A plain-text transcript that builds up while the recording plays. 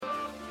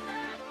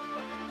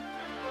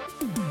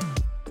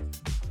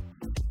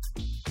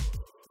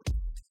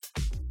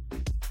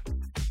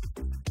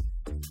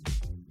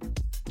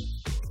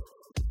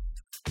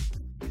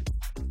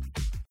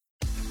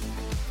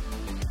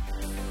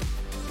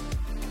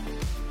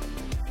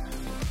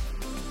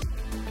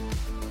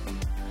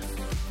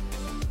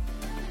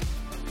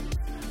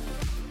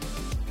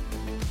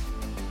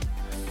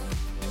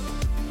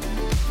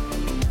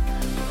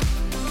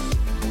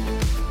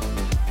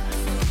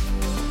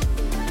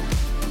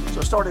So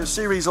I started a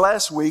series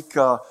last week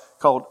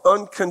called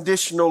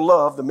Unconditional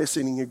Love, the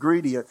missing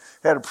ingredient.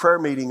 Had a prayer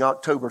meeting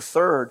October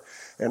 3rd.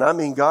 And I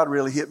mean, God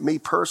really hit me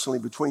personally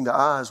between the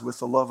eyes with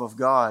the love of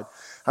God.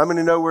 How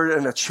many know we're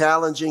in a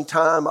challenging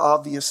time?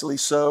 Obviously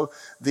so.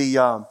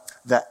 The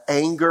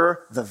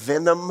anger, the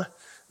venom,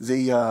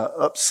 the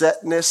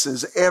upsetness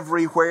is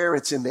everywhere.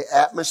 It's in the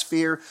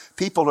atmosphere.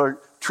 People are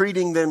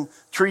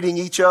treating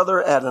each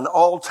other at an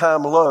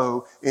all-time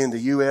low in the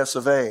U.S.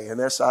 of A.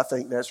 And I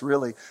think that's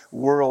really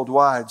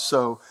worldwide.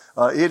 So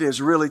it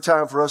is really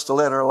time for us to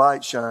let our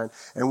light shine.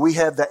 And we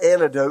have the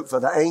antidote for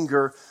the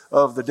anger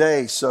of the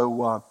day.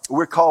 So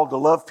we're called to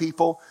love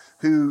people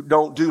who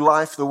don't do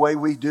life the way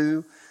we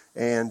do.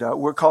 And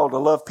we're called to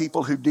love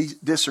people who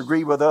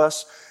disagree with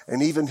us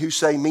and even who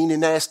say mean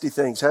and nasty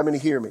things. How many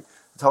hear me?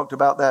 I talked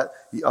about that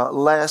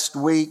last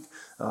week.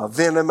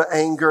 Venom,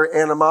 anger,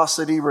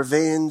 animosity,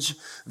 revenge,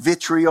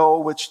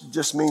 vitriol, which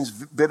just means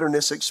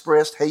bitterness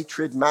expressed,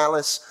 hatred,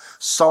 malice,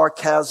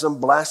 sarcasm,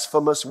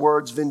 blasphemous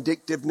words,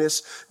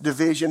 vindictiveness,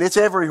 division. It's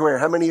everywhere.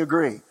 How many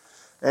agree?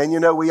 And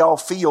we all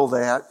feel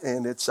that.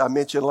 And I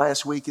mentioned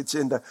last week, it's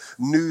in the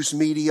news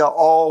media,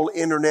 all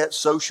internet,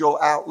 social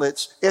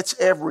outlets. It's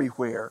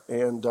everywhere.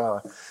 And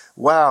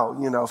wow,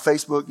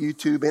 Facebook,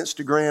 YouTube,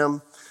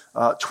 Instagram,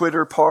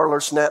 Twitter,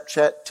 Parler,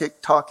 Snapchat,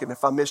 TikTok. And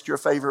if I missed your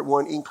favorite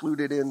one, include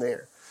it in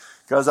there.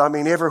 Because,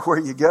 everywhere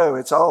you go,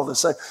 it's all the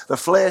same. The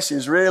flesh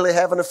is really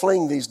having a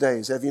fling these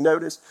days. Have you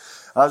noticed?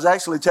 I was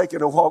actually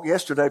taking a walk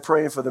yesterday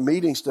praying for the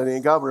meeting study,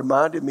 and God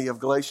reminded me of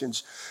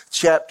Galatians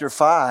chapter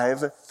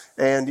 5.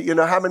 And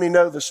how many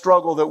know the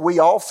struggle that we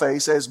all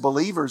face as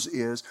believers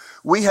is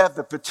we have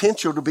the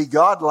potential to be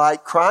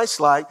God-like,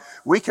 Christ-like.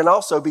 We can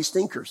also be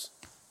stinkers.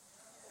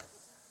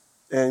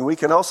 And we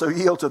can also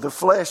yield to the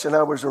flesh. And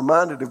I was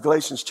reminded of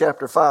Galatians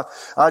chapter 5.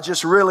 I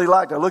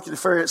looked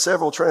at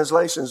several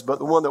translations, but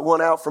the one that won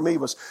out for me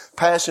was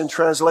Passion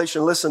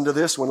Translation. Listen to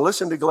this one.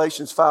 Listen to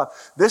Galatians 5.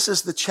 This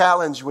is the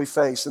challenge we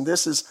face. And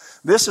this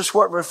is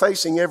what we're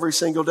facing every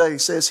single day.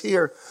 It says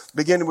here,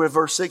 beginning with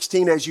verse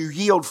 16, as you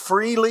yield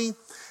freely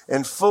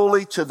and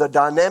fully to the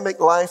dynamic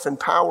life and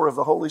power of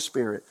the Holy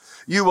Spirit,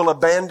 you will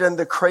abandon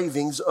the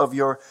cravings of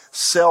your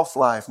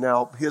self-life.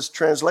 Now, his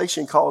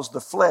translation calls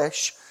the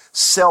flesh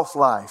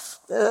self-life.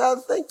 I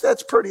think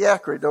that's pretty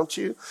accurate, don't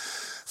you?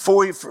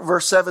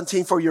 Verse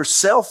 17, for your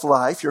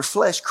self-life, your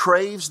flesh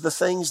craves the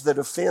things that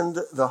offend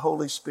the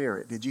Holy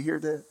Spirit. Did you hear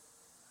that?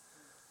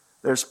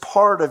 There's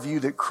part of you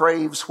that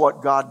craves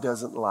what God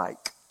doesn't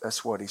like.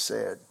 That's what he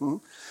said.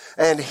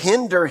 And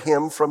hinder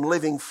him from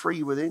living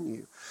free within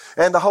you.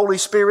 And the Holy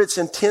Spirit's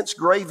intense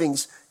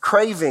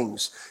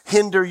cravings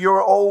hinder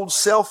your old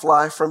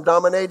self-life from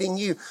dominating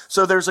you.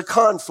 So there's a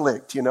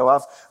conflict.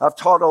 I've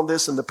taught on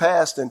this in the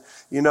past. And,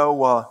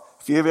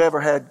 if you've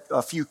ever had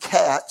a few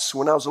cats,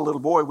 when I was a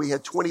little boy, we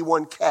had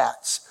 21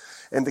 cats.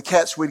 And the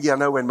cats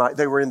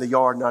they were in the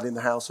yard, not in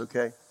the house,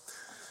 okay?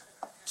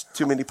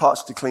 Too many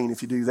pots to clean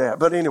if you do that.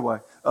 But anyway,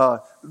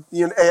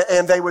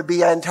 and they would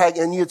be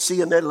antagonistic, and you'd see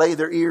them, they'd lay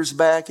their ears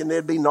back and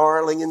they'd be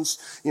gnarling and,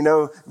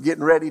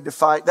 getting ready to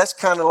fight. That's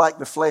kind of like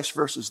the flesh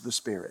versus the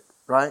spirit,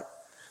 right?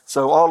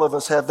 So all of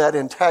us have that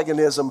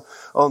antagonism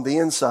on the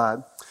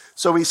inside.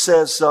 So he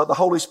says the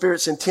Holy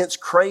Spirit's intense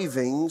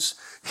cravings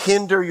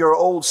hinder your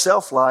old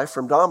self-life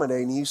from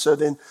dominating you. So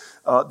then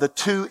the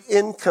two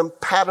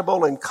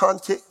incompatible and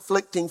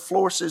conflicting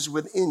forces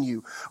within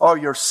you are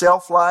your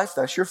self-life,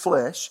 that's your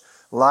flesh,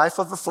 life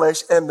of the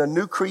flesh, and the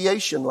new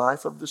creation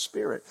life of the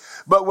Spirit.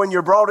 But when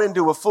you're brought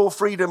into a full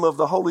freedom of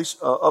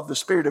the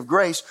Spirit of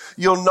grace,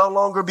 you'll no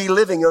longer be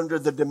living under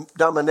the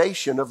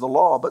domination of the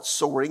law, but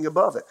soaring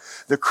above it.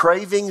 The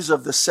cravings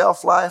of the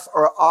self-life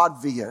are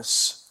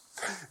obvious.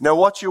 Now,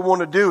 what you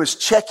want to do is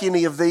check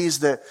any of these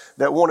that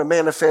want to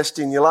manifest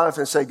in your life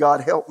and say,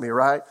 God, help me,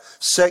 right?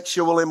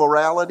 Sexual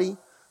immorality,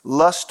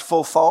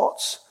 lustful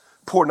thoughts,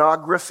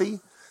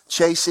 pornography,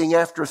 chasing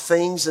after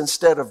things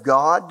instead of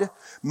God,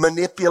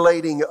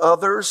 manipulating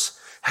others,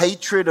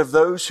 hatred of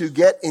those who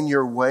get in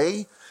your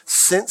way,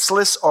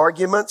 senseless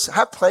arguments.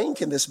 How plain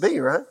can this be,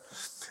 right?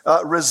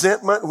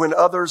 Resentment when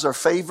others are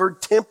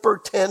favored,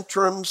 temper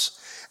tantrums,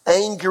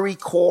 angry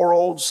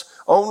quarrels,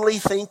 only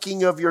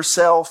thinking of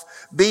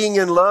yourself, being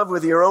in love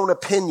with your own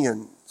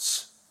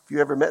opinions. If you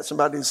ever met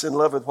somebody that's in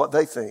love with what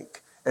they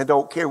think and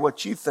don't care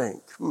what you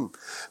think.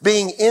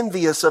 Being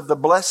envious of the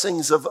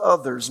blessings of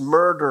others,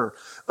 murder,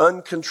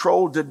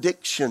 uncontrolled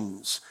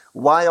addictions,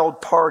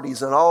 wild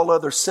parties, and all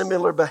other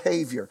similar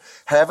behavior.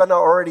 Haven't I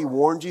already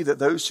warned you that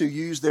those who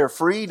use their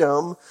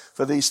freedom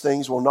for these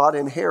things will not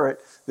inherit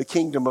the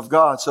kingdom of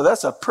God? So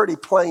that's a pretty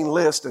plain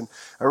list, and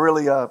I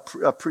really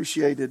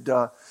appreciated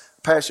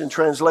Passion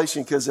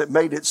Translation because it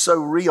made it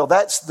so real.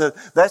 That's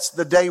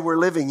the day we're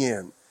living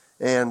in.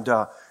 And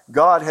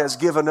God has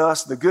given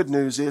us, the good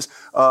news is,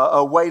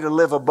 a way to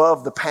live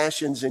above the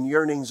passions and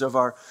yearnings of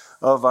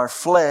our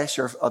flesh,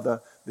 or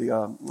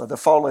the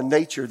fallen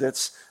nature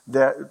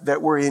that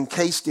we're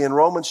encased in.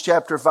 Romans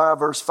chapter 5,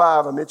 verse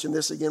 5, I mentioned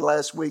this again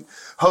last week.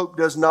 Hope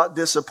does not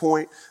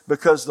disappoint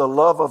because the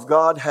love of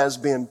God has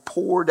been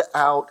poured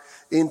out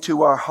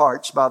into our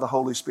hearts by the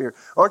Holy Spirit.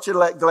 Aren't you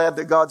glad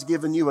that God's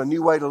given you a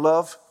new way to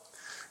love?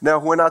 Now,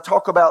 when I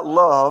talk about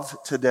love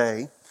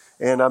today,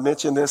 and I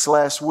mentioned this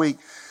last week,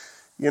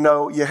 you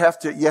have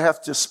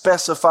to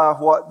specify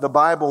what the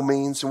Bible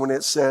means when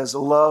it says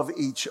love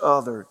each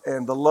other.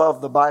 And the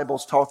love the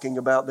Bible's talking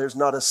about, there's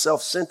not a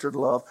self-centered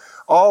love.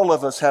 All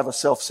of us have a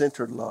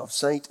self-centered love,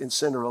 saint and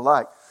sinner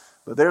alike.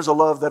 But there's a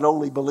love that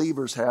only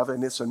believers have,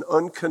 and it's an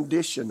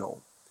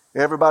unconditional.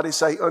 Everybody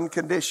say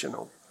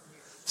unconditional.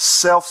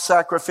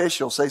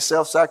 Self-sacrificial. Say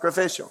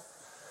self-sacrificial.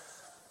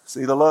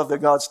 See, the love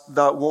that God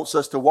wants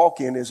us to walk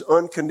in is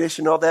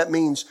unconditional. That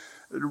means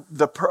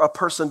a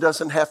person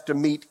doesn't have to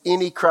meet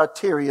any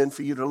criterion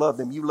for you to love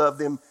them. You love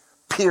them,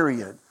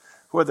 period.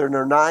 Whether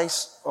they're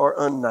nice or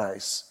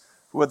unnice.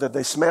 Whether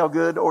they smell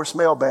good or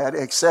smell bad,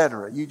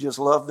 etc. You just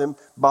love them,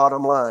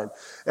 bottom line.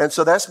 And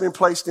so that's been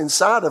placed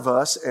inside of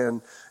us.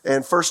 And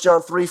 1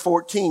 John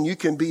 3:14, you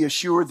can be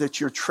assured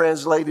that you're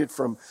translated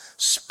from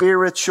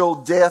spiritual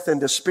death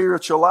into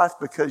spiritual life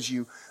because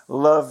you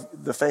love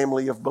the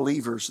family of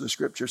believers. The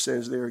scripture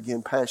says there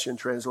again, Passion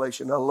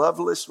Translation. A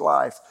loveless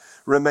life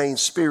remains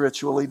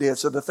spiritually dead.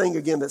 So the thing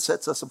again that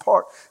sets us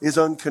apart is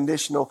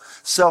unconditional,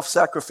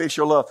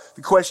 self-sacrificial love.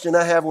 The question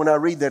I have when I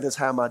read that is,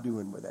 how am I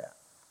doing with that?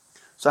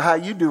 So how are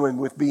you doing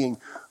with being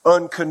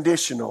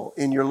unconditional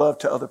in your love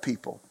to other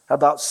people? How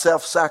about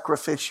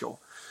self-sacrificial?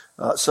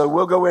 So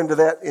we'll go into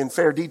that in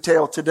fair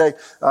detail today.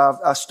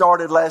 I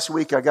started last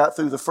week. I got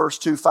through the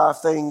first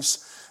 5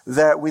 things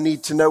that we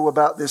need to know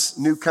about this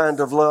new kind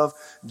of love.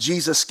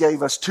 Jesus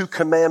gave us 2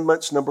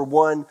 commandments. Number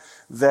 1,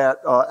 that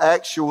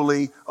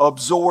actually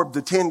absorb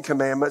the 10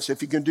 commandments.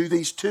 If you can do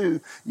these 2,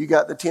 you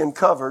got the 10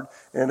 covered.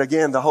 And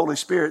again, the Holy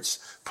Spirit's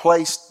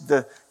placed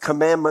the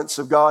commandments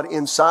of God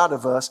inside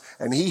of us,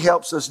 and He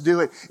helps us do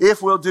it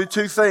if we'll do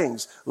 2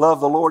 things. Love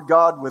the Lord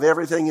God with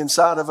everything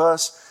inside of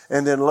us,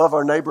 and then love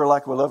our neighbor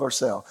like we love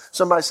ourselves.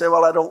 Somebody say,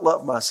 well, I don't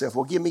love myself.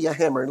 Well, give me a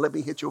hammer and let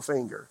me hit your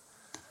finger.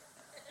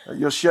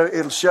 It'll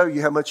show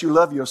you how much you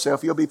love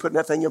yourself. You'll be putting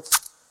that thing in.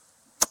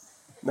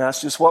 Now,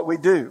 that's just what we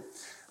do.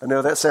 I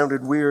know that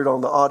sounded weird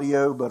on the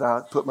audio, but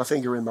I put my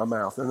finger in my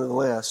mouth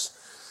nonetheless.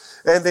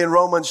 And then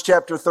Romans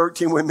chapter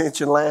 13, we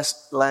mentioned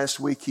last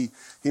week, he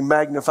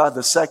magnified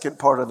the second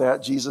part of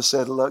that. Jesus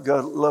said,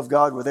 love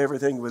God with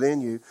everything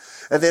within you.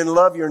 And then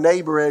love your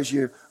neighbor as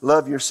you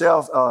love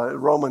yourself.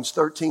 Romans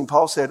 13,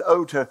 Paul said,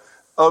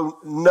 owe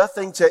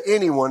nothing to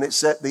anyone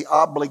except the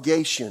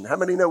obligation. How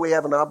many know we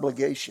have an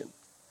obligation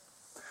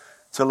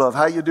to love?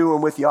 How you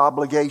doing with your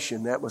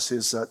obligation? That was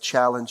his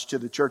challenge to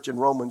the church in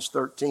Romans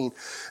 13.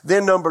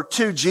 Then number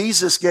 2,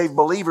 Jesus gave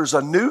believers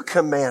a new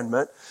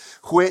commandment,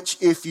 which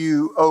if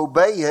you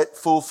obey it,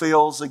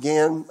 fulfills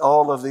again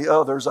all of the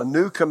others. A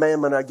new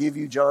commandment I give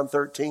you, John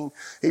 13.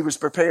 He was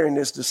preparing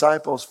his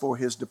disciples for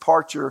his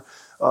departure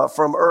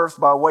from earth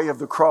by way of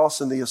the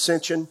cross and the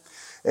ascension.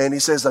 And he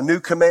says, a new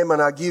commandment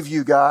I give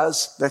you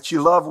guys, that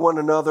you love one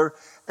another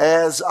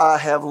as I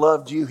have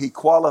loved you. He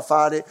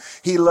qualified it.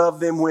 He loved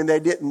them when they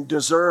didn't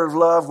deserve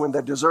love, when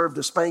they deserved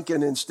a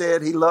spanking.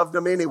 Instead, he loved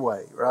them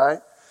anyway, right?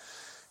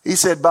 He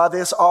said, by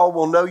this all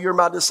will know you're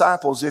my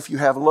disciples if you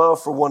have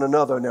love for one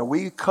another. Now,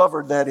 we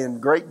covered that in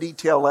great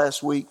detail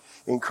last week.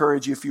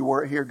 Encourage you, if you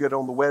weren't here, get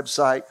on the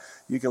website.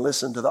 You can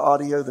listen to the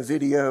audio, the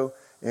video,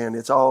 and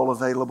it's all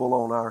available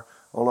on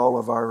all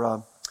of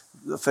our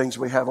the things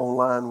we have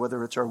online,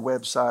 whether it's our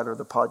website or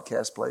the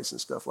podcast place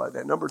and stuff like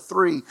that. Number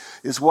 3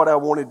 is what I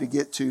wanted to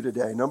get to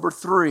today. Number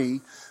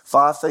 3,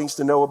 5 things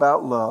to know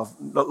about love.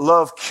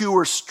 Love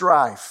cures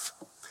strife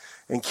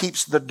and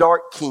keeps the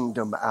dark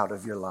kingdom out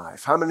of your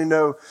life. How many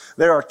know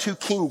there are 2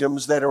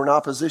 kingdoms that are in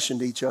opposition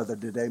to each other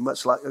today,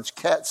 much like those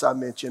cats I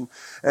mentioned,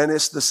 and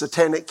it's the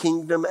satanic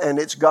kingdom and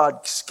it's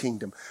God's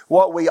kingdom.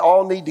 What we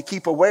all need to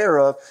keep aware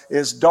of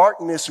is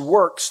darkness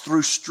works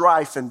through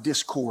strife and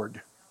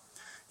discord.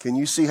 Can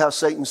you see how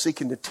Satan's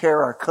seeking to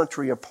tear our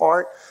country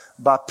apart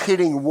by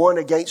pitting one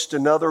against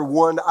another,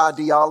 one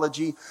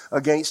ideology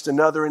against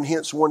another, and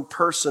hence one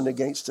person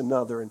against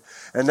another?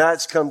 And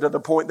that's come to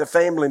the point that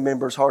family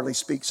members hardly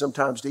speak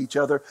sometimes to each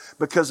other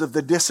because of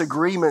the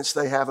disagreements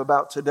they have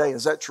about today.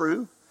 Is that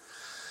true?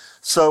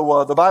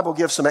 So the Bible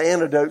gives some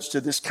antidotes to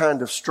this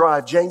kind of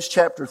strife. James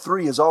chapter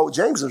 3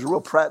 James is a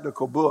real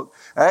practical book.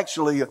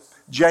 Actually,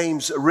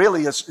 James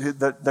really is,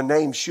 the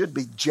name should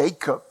be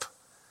Jacob.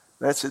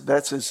 That's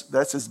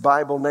his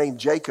Bible name,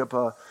 Jacob,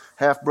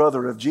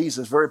 half-brother of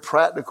Jesus. Very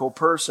practical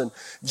person.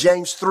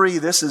 James 3,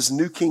 this is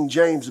New King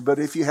James. But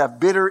if you have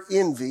bitter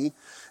envy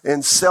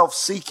and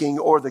self-seeking,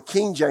 or the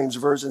King James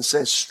Version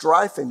says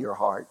strife in your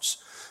hearts,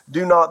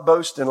 do not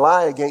boast and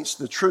lie against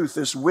the truth.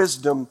 This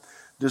wisdom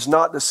does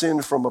not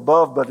descend from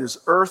above, but is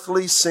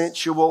earthly,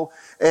 sensual,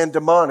 and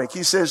demonic.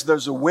 He says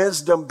there's a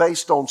wisdom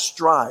based on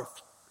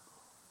strife.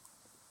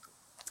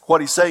 What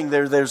he's saying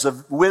there's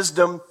a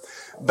wisdom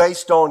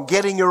based on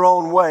getting your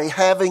own way,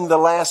 having the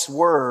last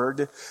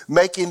word,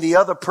 making the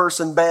other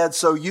person bad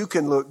so you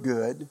can look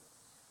good.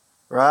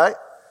 Right?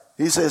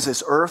 He says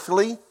it's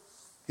earthly.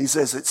 He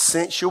says it's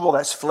sensual,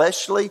 that's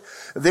fleshly.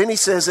 Then he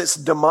says it's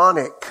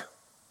demonic.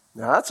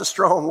 Now that's a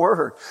strong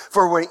word.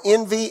 For where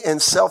envy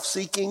and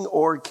self-seeking,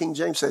 or King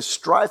James says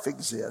strife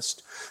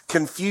exist,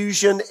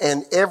 confusion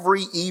and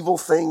every evil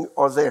thing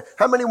are there.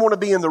 How many want to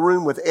be in the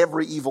room with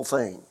every evil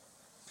thing?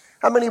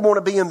 How many want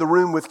to be in the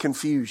room with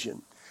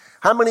confusion?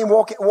 How many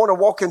want to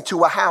walk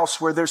into a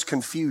house where there's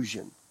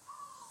confusion?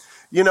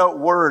 You know,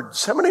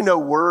 words. How many know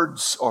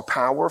words are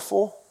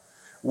powerful?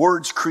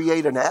 Words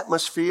create an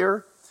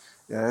atmosphere.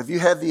 Have you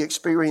had the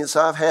experience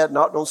I've had,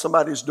 knocked on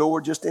somebody's door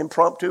just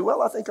impromptu?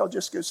 Well, I think I'll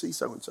just go see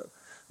so-and-so.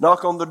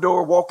 Knock on the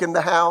door, walk in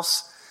the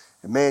house,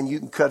 and man, you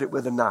can cut it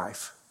with a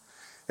knife.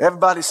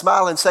 Everybody's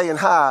smiling, saying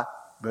hi,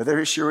 but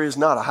there sure is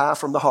not a hi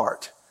from the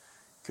heart,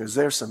 because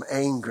there's some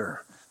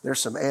anger, there's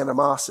some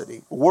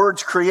animosity.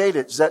 Words create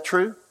it. Is that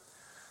true?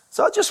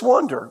 So I just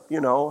wonder, you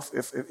know,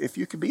 if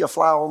you could be a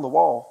fly on the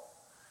wall,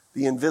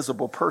 the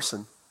invisible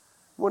person,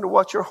 I wonder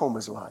what your home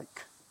is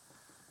like.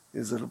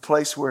 Is it a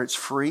place where it's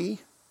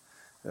free?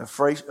 A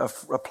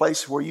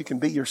place where you can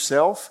be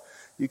yourself?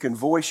 You can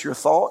voice your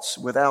thoughts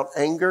without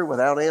anger,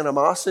 without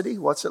animosity?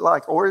 What's it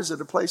like? Or is it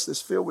a place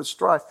that's filled with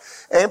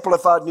strife?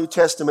 Amplified New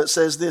Testament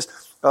says this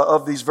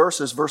of these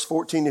verses, verse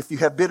 14, if you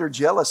have bitter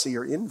jealousy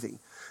or envy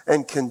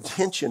and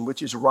contention,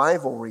 which is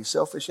rivalry,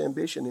 selfish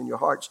ambition in your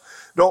hearts,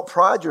 don't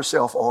pride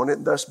yourself on it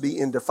and thus be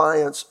in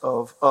defiance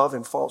of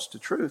and false to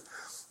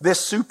truth. This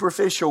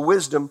superficial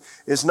wisdom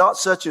is not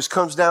such as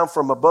comes down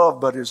from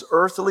above, but is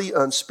earthly,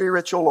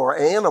 unspiritual, or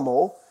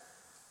animal,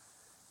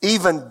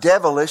 even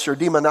devilish or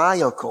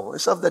demoniacal.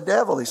 It's of the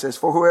devil, he says.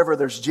 For whoever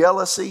there's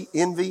jealousy,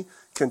 envy,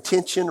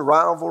 contention,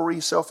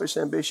 rivalry, selfish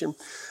ambition,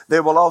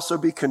 there will also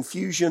be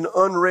confusion,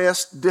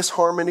 unrest,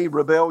 disharmony,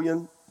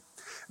 rebellion.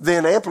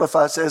 Then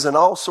Amplified says, and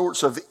all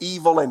sorts of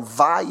evil and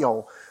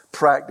vile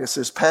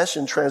practices.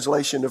 Passion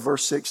Translation of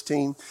verse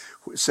 16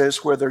 says,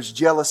 where there's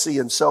jealousy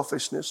and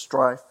selfishness,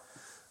 strife,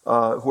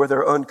 where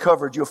they're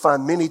uncovered, you'll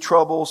find many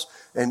troubles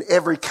and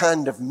every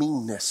kind of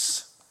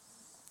meanness.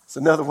 It's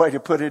another way to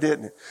put it,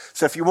 isn't it?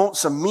 So if you want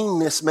some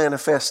meanness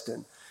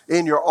manifesting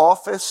in your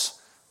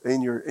office,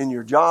 in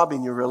your job,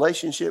 in your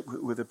relationship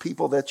with the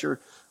people that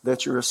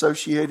you're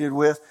associated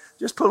with,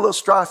 just put a little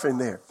strife in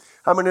there.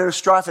 How many know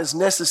strife is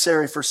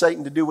necessary for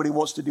Satan to do what he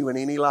wants to do in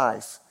any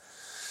life?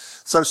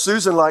 So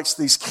Susan likes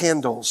these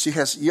candles. She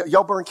has,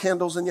 y'all burn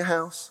candles in your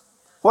house?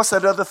 What's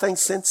that other thing?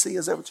 Scentsy,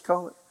 is that what you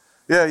call it?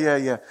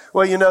 Yeah.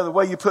 Well, you know, the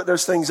way you put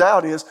those things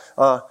out is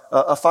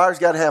a fire's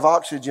got to have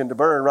oxygen to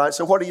burn, right?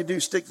 So what do?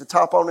 Stick the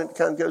top on it and it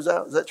kind of goes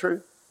out. Is that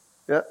true?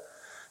 Yeah.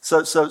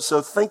 So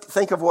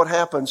think of what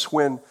happens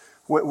when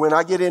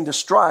I get into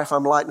strife,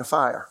 I'm lighting a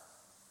fire.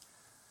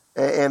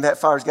 And that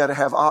fire's got to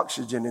have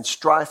oxygen, and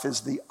strife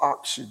is the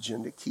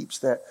oxygen that keeps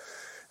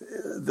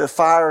the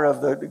fire of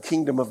the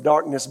kingdom of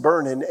darkness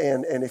burning.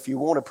 And if you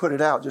want to put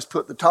it out, just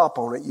put the top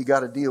on it. You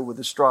got to deal with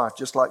the strife.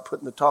 Just like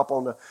putting the top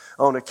on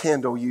a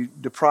candle, you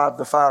deprive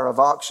the fire of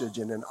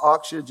oxygen. And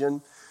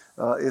oxygen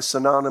is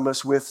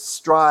synonymous with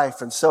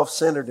strife and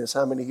self-centeredness.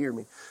 How many hear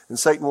me? And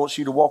Satan wants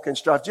you to walk in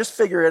strife. Just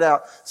figure it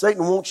out.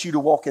 Satan wants you to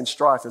walk in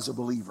strife as a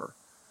believer,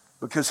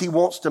 because he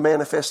wants to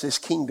manifest his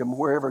kingdom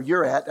wherever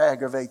you're at to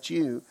aggravate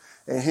you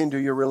and hinder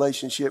your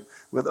relationship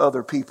with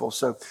other people.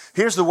 So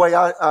here's the way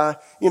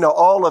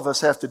all of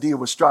us have to deal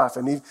with strife.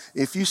 And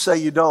if you say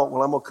you don't,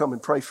 well, I'm going to come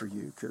and pray for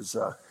you, because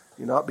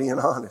you're not being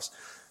honest.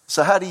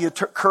 So how do you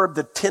curb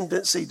the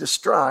tendency to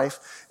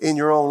strife in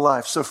your own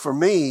life? So for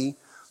me,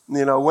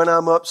 when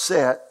I'm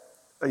upset,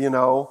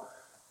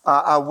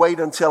 I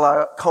wait until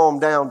I calm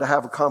down to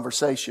have a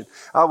conversation.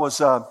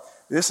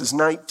 This is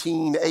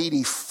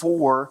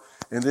 1984,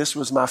 and this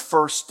was my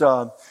first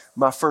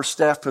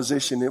staff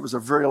position. It was a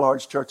very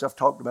large church. I've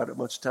talked about it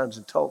much times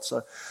in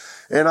Tulsa.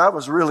 And I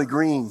was really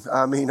green.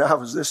 I mean,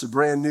 this is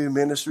brand new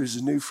ministry. This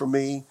is new for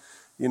me.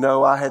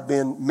 I had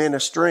been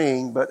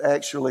ministering, but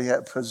actually at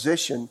a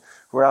position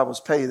where I was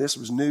paid. This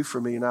was new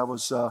for me. And I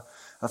was,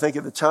 I think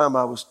at the time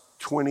I was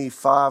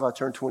 25. I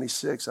turned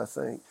 26, I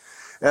think.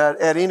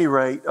 At any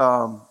rate,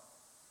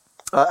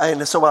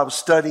 and so I was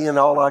studying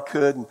all I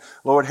could, and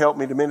Lord helped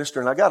me to minister.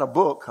 And I got a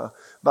book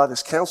by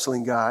this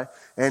counseling guy,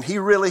 and he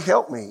really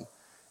helped me.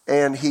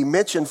 And he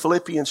mentioned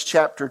Philippians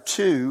chapter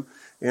 2,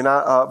 and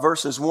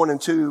verses 1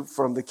 and 2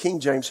 from the King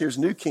James. Here's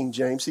New King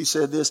James. He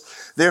said this,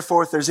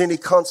 therefore, if there's any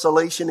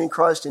consolation in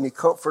Christ, any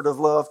comfort of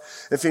love,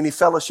 if any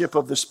fellowship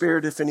of the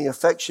Spirit, if any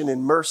affection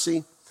and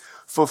mercy,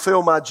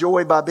 fulfill my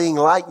joy by being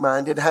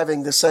like-minded,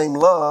 having the same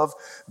love,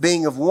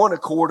 being of one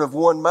accord, of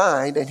one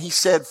mind. And he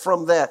said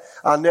from that,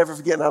 I'll never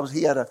forget,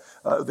 he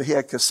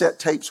had cassette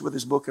tapes with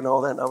his book and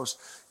all that, and I was,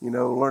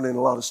 learning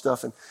a lot of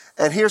stuff.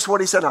 And here's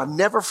what he said, I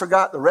never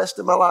forgot the rest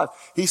of my life.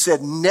 He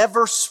said,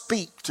 never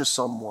speak to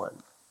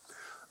someone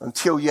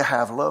until you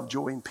have love,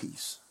 joy, and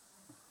peace.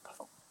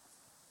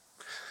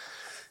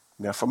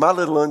 Now, for my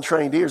little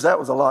untrained ears, that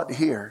was a lot to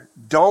hear.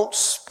 Don't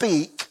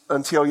speak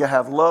until you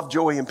have love,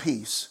 joy, and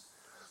peace.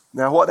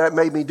 Now, what that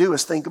made me do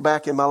is think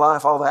back in my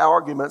life, all the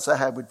arguments I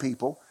had with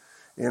people.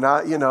 And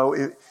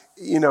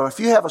if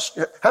you have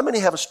how many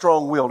have a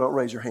strong will? Don't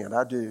raise your hand.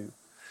 I do.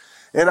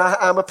 And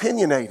I'm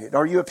opinionated.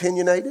 Are you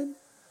opinionated?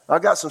 I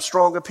got some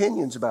strong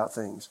opinions about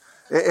things.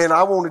 And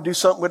I want to do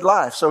something with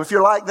life. So if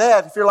you're like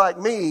that, if you're like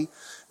me,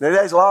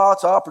 there's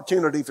lots of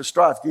opportunity for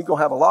strife. You're going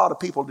to have a lot of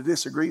people to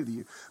disagree with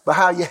you. But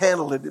how you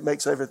handle it, it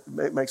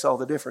makes all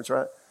the difference,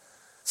 right?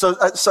 So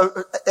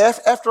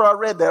after I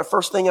read that,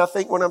 first thing I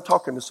think when I'm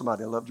talking to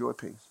somebody, love, joy,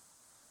 peace.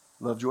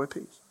 Love, joy,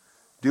 peace.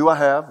 Do I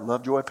have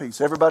love, joy,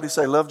 peace? Everybody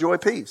say love, joy,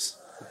 peace.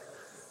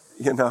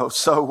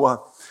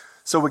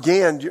 So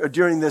again,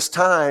 during this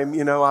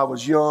time, I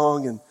was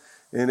young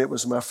and it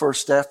was my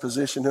first staff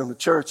position in the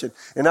church.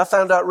 And I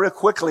found out real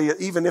quickly,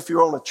 even if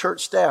you're on a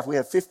church staff, we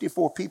have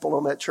 54 people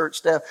on that church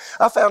staff.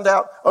 I found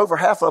out over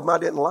half of them I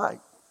didn't like.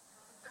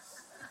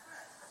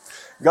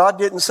 God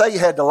didn't say you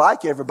had to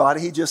like everybody.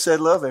 He just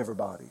said love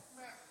everybody.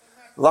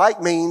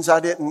 Like means I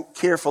didn't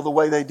care for the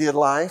way they did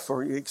life,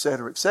 or et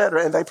cetera, et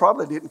cetera. And they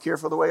probably didn't care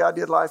for the way I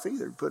did life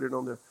either. Put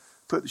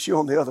the shoe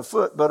on the other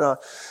foot.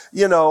 But,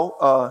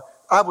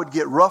 I would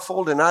get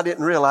ruffled, and I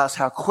didn't realize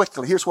how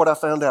quickly. Here's what I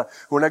found out.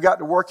 When I got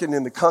to working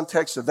in the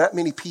context of that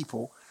many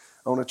people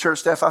on a church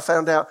staff, I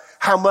found out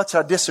how much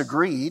I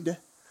disagreed,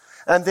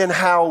 and then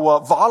how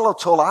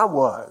volatile I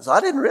was.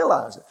 I didn't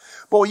realize it.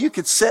 Boy, you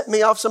could set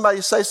me off. Somebody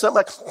say something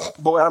like,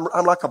 boy,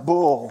 I'm like a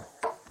bull,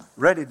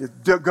 ready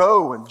to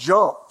go and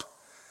jump.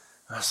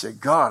 I said,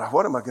 God,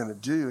 what am I going to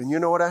do? And you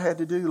know what I had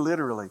to do?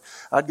 Literally,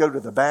 I'd go to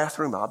the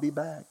bathroom. I'll be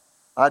back.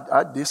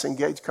 I'd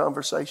disengage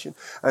conversation.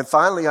 And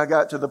finally, I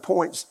got to the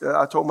point,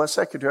 I told my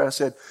secretary, I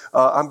said,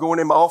 I'm going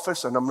in my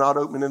office and I'm not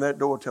opening that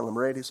door till I'm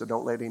ready, so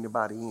don't let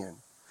anybody in.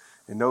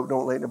 And no,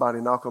 don't let anybody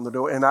knock on the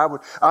door. And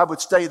I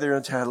would stay there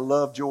until I had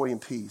love, joy,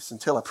 and peace,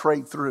 until I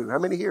prayed through. How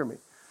many hear me?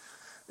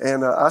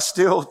 And I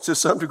still, to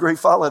some degree,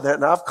 follow that.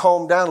 And I've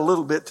calmed down a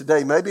little bit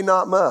today, maybe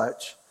not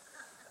much.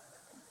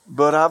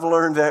 But I've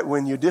learned that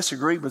when you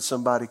disagree with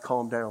somebody,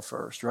 calm down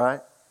first,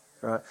 right?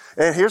 Right.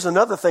 And here's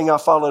another thing I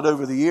followed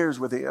over the years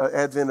with the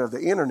advent of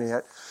the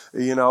internet,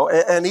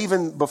 and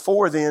even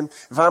before then,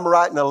 if I'm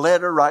writing a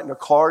letter, writing a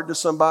card to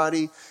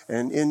somebody,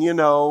 and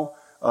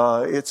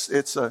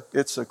it's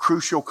a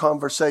crucial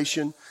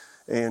conversation,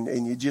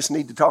 and you just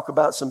need to talk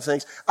about some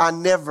things. I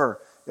never,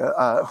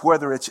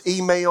 whether it's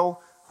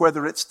email,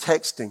 whether it's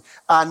texting,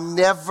 I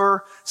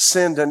never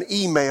send an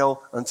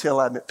email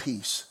until I'm at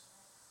peace.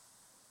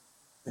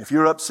 If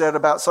you're upset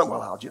about something,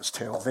 well, I'll just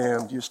tell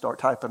them. You start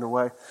typing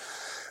away.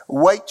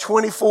 Wait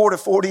 24 to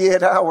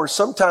 48 hours.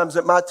 Sometimes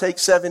it might take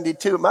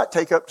 72. It might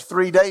take up to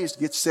 3 days to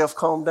get yourself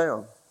calmed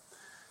down.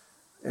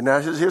 And now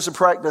here's a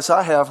practice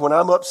I have. When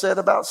I'm upset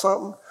about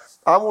something,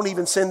 I won't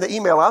even send the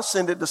email. I'll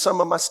send it to some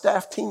of my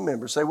staff team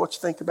members. Say, what you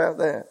think about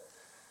that?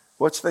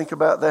 What you think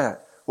about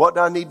that? What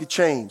do I need to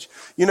change?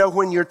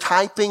 When you're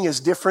typing is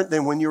different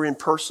than when you're in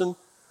person.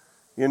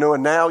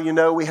 And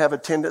now, we have a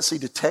tendency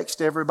to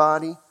text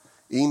everybody.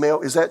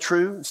 Email, is that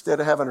true? Instead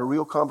of having a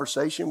real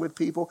conversation with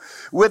people.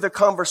 With a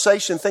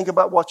conversation, think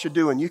about what you're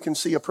doing. You can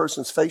see a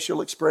person's facial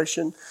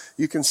expression.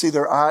 You can see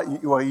their eye.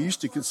 Well, you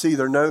used to could see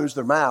their nose,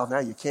 their mouth. Now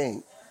you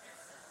can't.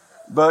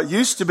 But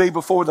used to be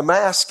before the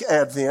mask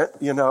advent,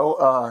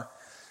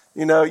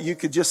 you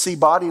could just see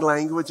body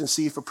language and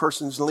see if a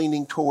person's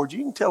leaning towards you.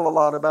 You can tell a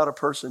lot about a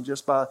person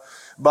just by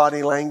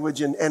body language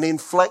and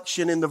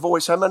inflection in the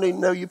voice. How many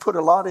know you put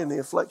a lot in the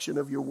inflection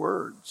of your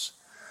words?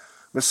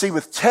 But see,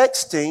 with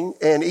texting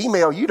and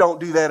email, you don't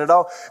do that at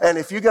all. And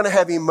if you're going to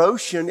have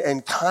emotion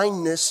and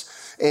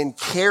kindness and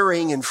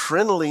caring and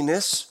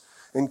friendliness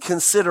and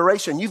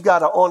consideration, you've got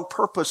to on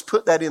purpose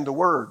put that into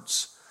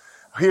words.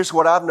 Here's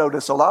what I've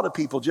noticed. A lot of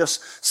people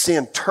just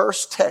send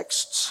terse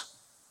texts,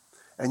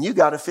 and you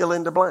got to fill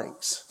in the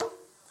blanks.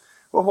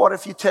 Well, what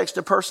if you text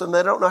a person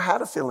they don't know how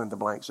to fill in the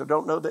blanks or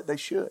don't know that they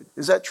should?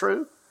 Is that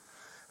true?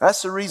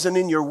 That's the reason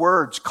in your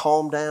words,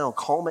 calm down,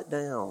 calm it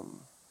down.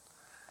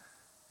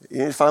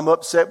 If I'm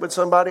upset with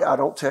somebody, I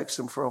don't text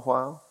them for a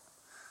while.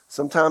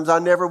 Sometimes I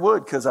never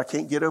would because I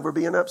can't get over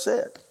being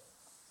upset.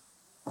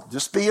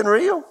 Just being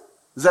real.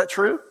 Is that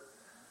true?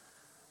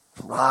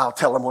 I'll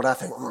tell them what I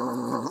think.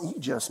 You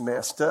just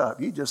messed up.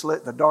 You just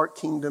let the dark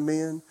kingdom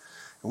in.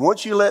 And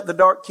once you let the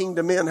dark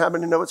kingdom in, how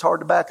many know it's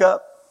hard to back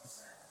up?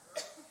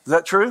 Is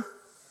that true?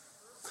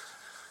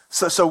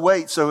 So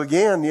wait. So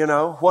again,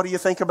 what do you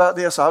think about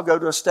this? I'll go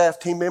to a staff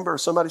team member or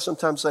somebody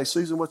sometimes say,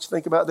 Susan, what you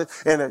think about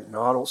this? And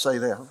no, I don't say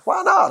that.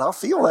 Why not? I'll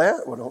feel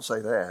that. Well, don't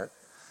say that.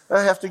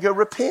 I have to go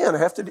repent. I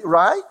have to,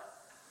 right?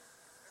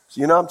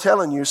 So, I'm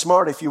telling you, you're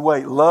smart if you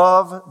wait.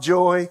 Love,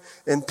 joy,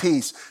 and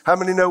peace. How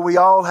many know we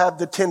all have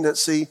the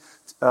tendency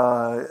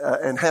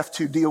and have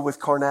to deal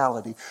with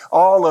carnality?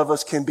 All of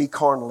us can be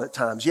carnal at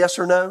times. Yes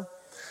or no?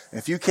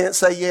 If you can't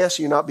say yes,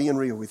 you're not being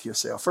real with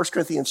yourself. 1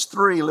 Corinthians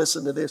 3,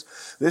 listen to this.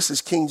 This is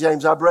King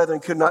James. Our brethren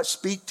could not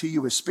speak to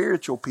you as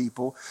spiritual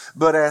people,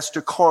 but as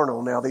to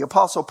carnal. Now, the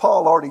Apostle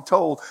Paul already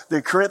told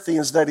the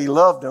Corinthians that he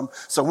loved them.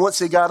 So once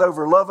he got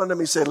over loving them,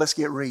 he said, let's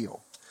get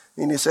real.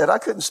 And he said, I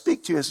couldn't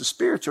speak to you as a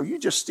spiritual. You're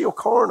just still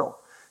carnal.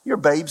 You're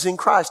babes in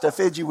Christ. I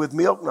fed you with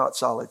milk, not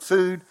solid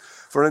food.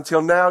 For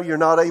until now you're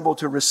not able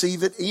to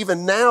receive it.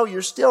 Even now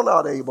you're still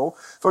not able,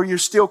 for you're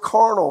still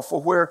carnal. For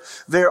where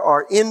there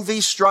are envy,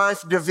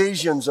 strife,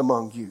 divisions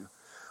among you,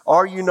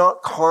 are you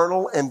not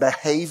carnal and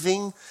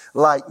behaving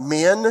like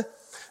men?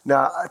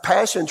 Now,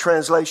 Passion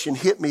Translation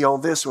hit me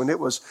on this one.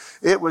 It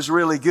was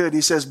really good.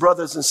 He says,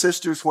 brothers and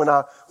sisters, when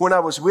I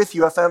was with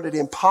you, I found it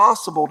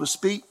impossible to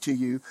speak to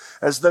you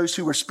as those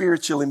who were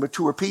spiritually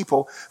mature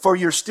people, for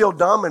you're still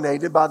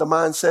dominated by the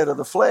mindset of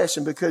the flesh,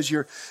 and because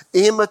you're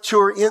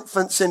immature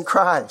infants in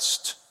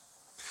Christ.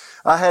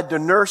 I had to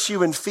nurse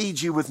you and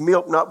feed you with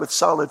milk, not with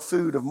solid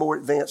food of more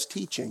advanced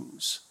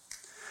teachings.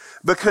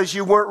 Because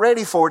you weren't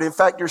ready for it. In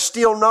fact, you're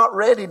still not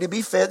ready to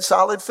be fed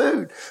solid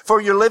food. For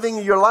you're living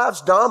your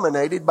lives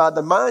dominated by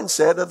the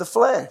mindset of the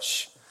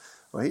flesh.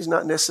 Well, he's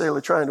not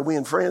necessarily trying to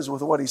win friends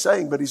with what he's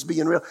saying, but he's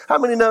being real. How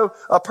many know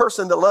a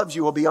person that loves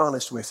you will be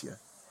honest with you?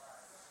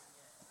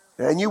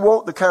 And you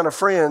want the kind of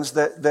friends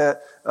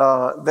that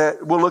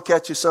will look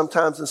at you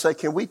sometimes and say,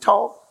 can we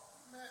talk?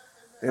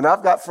 And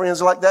I've got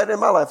friends like that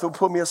in my life who'll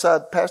put me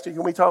aside. Pastor,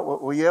 can we talk?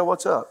 Well, yeah,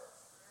 what's up?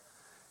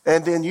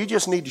 And then you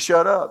just need to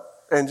shut up.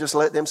 And just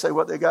let them say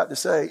what they got to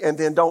say. And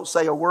then don't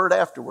say a word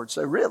afterwards.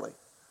 Say, really?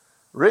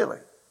 Really?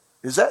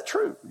 Is that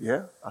true?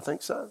 Yeah, I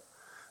think so.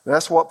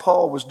 That's what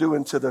Paul was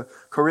doing to the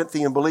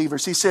Corinthian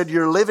believers. He said,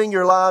 you're living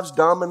your lives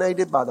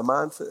dominated by the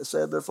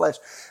mindset of the flesh.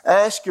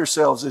 Ask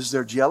yourselves, is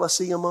there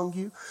jealousy among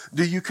you?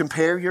 Do you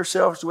compare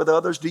yourselves with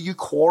others? Do you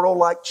quarrel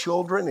like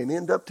children and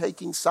end up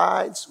taking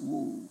sides?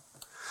 Ooh.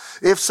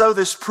 If so,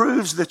 this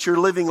proves that you're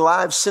living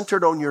lives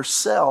centered on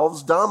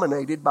yourselves,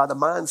 dominated by the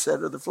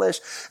mindset of the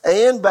flesh,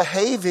 and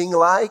behaving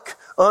like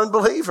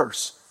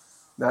unbelievers.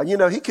 Now, you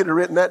know, he could have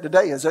written that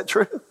today. Is that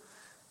true?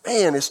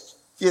 Man,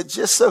 it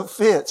just so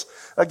fits.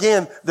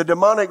 Again, the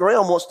demonic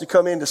realm wants to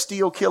come in to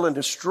steal, kill, and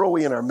destroy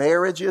in our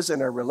marriages,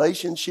 in our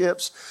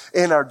relationships,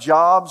 in our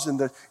jobs, in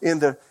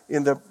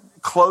the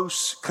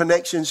close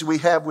connections we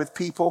have with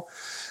people.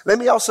 Let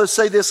me also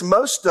say this.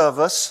 Most of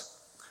us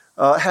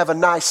have a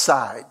nice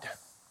side.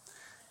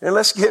 And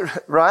let's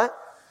get right.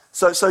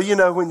 So you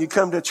know, when you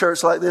come to a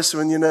church like this,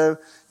 when you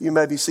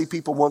maybe see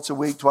people once a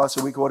week, twice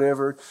a week,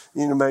 whatever,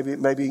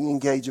 maybe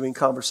engage them in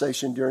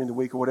conversation during the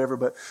week or whatever.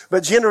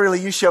 But generally,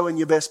 you showing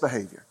your best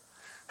behavior.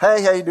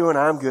 Hey, how you doing?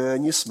 I'm good.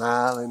 And you're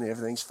smiling,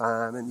 everything's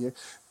fine, and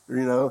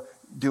you're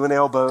doing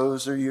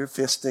elbows or you're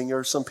fisting,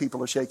 or some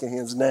people are shaking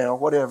hands now,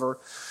 whatever.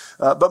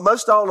 But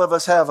most all of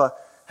us have a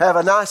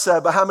nice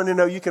side. But how many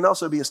know you can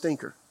also be a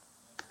stinker?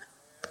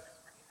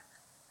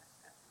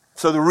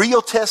 So the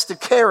real test of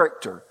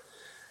character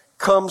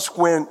comes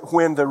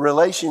when the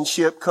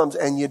relationship comes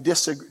and you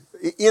disagree.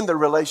 In the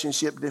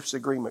relationship,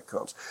 disagreement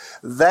comes.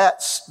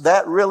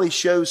 That really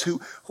shows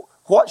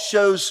what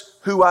shows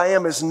who I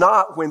am is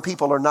not when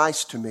people are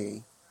nice to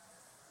me.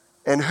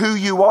 And who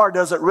you are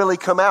doesn't really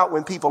come out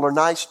when people are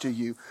nice to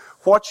you.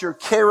 What your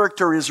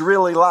character is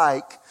really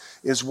like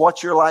is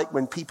what you're like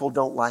when people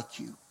don't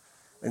like you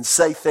and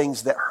say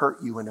things that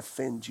hurt you and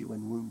offend you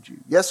and wound you.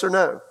 Yes or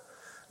no?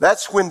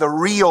 That's when the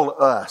real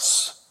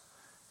us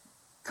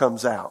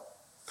comes out.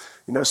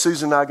 You know,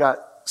 Susan and I got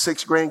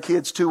 6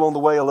 grandkids, 2 on the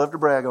way. I love to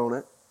brag on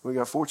it. We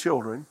got 4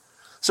 children.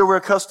 So we're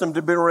accustomed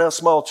to being around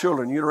small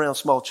children. You're around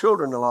small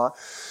children a lot.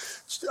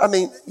 I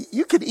mean,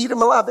 you could eat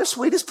them alive. They're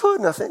sweet as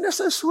pudding, I think. They're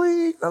so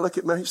sweet. I look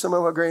at some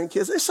of my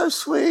grandkids. They're so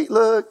sweet,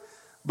 look.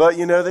 But,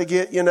 they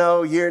get,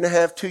 a year and a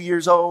half, 2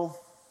 years old.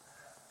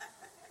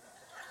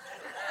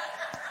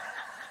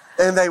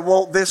 And they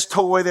want this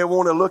toy. They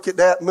want to look at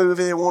that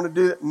movie. They want to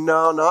do it.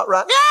 No, not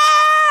right.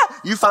 Yeah!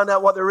 You find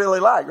out what they're really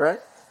like, right?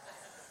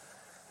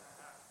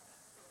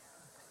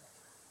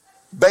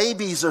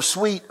 Babies are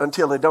sweet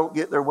until they don't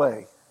get their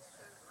way.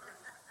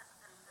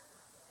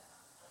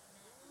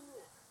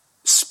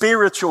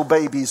 Spiritual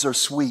babies are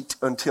sweet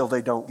until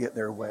they don't get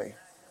their way.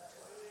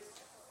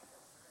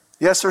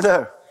 Yes or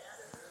no?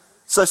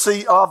 So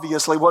see,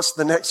 obviously, what's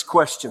the next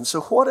question?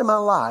 So what am I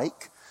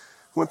like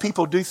when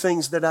people do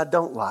things that I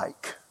don't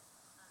like?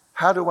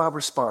 How do I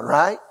respond,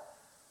 right?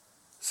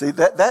 See,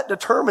 that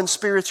determines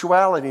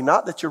spirituality.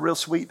 Not that you're real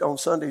sweet on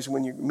Sundays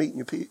when you're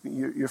meeting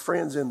your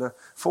friends in the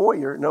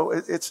foyer. No,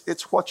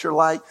 it's what you're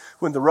like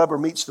when the rubber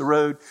meets the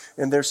road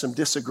and there's some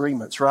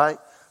disagreements, right?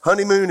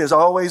 Honeymoon is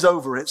always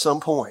over at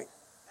some point.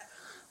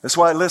 That's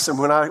why, listen,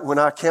 when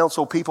I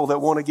counsel people that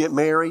want to get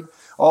married,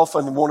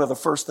 often one of the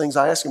first things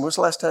I ask them, when's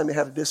the last time you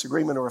had a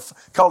disagreement or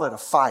call it a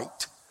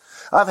fight?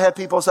 I've had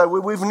people say,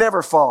 we've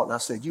never fought. And I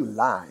said, you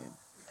lying.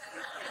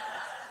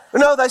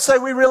 No, they say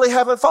we really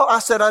haven't fought. I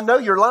said, I know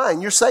you're lying.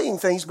 You're saying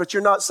things, but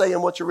you're not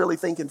saying what you really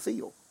think and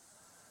feel.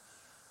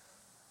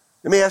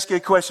 Let me ask you a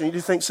question. Do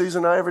you think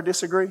Susan and I ever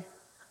disagree?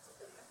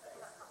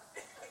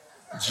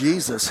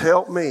 Jesus,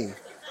 help me.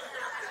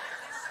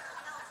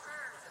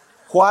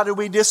 Why do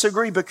we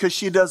disagree? Because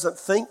she doesn't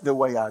think the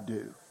way I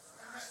do.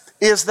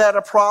 Is that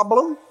a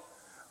problem?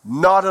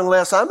 Not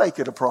unless I make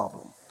it a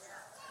problem.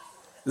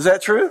 Is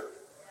that true?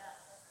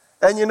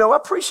 And I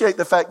appreciate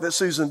the fact that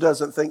Susan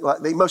doesn't think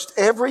like me. Most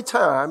every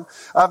time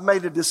I've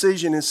made a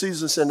decision and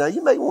Susan said, now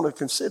you may want to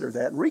consider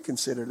that and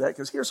reconsider that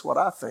because here's what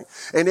I think.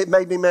 And it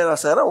made me mad. I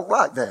said, I don't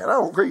like that. I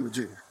don't agree with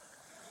you.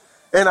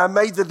 And I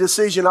made the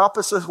decision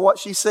opposite of what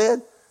she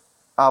said.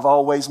 I've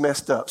always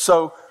messed up.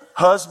 So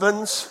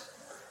husbands,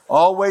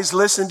 always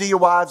listen to your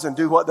wives and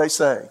do what they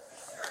say.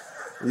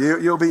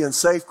 You'll be in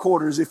safe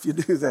quarters if you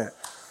do that.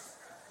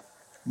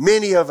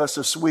 Many of us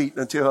are sweet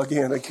until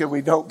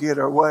we don't get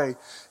our way.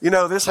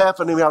 This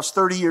happened to me. I was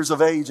 30 years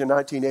of age in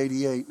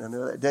 1988. I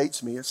know that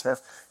dates me. It's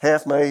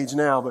half my age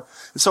now. But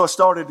so I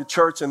started a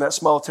church in that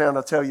small town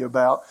I tell you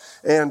about.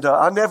 And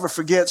I never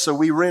forget, so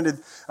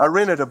I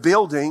rented a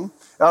building.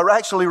 I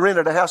actually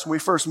rented a house when we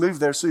first moved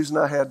there. Susan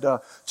and I had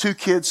 2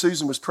 kids.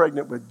 Susan was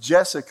pregnant with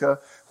Jessica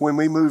when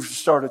we moved to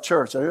start a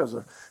church. It was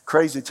a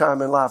crazy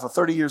time in life. I'm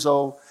 30 years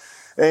old.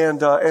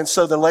 And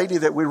so the lady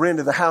that we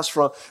rented the house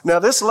from, now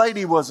this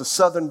lady was a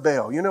Southern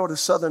belle. You know what a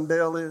Southern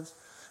belle is?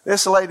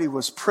 This lady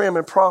was prim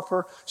and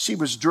proper. She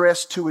was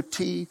dressed to a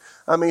T.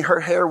 I mean, her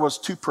hair was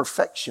to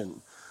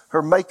perfection.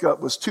 Her makeup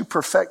was to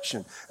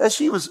perfection. And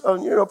she was,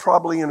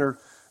 probably in her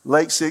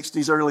late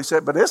 60s, early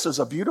 70s. But this is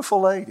a beautiful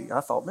lady.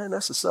 I thought, man,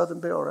 that's a Southern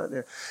belle right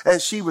there.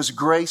 And she was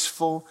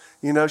graceful.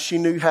 She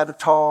knew how to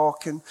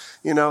talk and,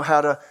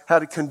 how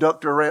to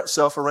conduct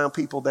herself around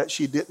people that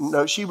she didn't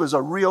know. She was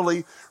a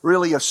really,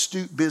 really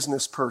astute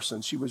business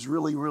person. She was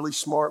really, really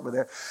smart with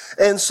that.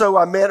 And so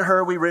I met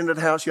her. We rented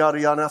a house,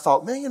 yada, yada. And I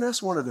thought, man,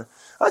 that's one of the,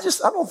 I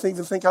don't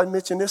even think I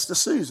mentioned this to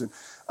Susan.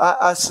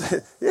 I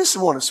said, this is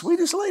one of the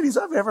sweetest ladies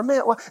I've ever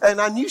met. And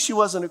I knew she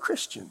wasn't a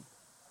Christian.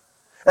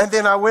 And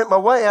then I went my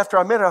way after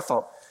I met her. I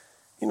thought,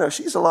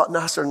 she's a lot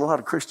nicer than a lot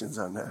of Christians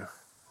I know.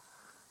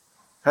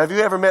 Have you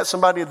ever met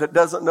somebody that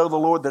doesn't know the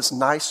Lord that's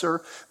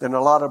nicer than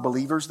a lot of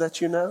believers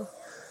that you know?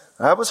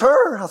 That was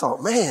her. I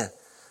thought, man,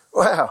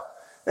 wow.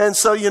 And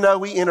so,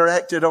 we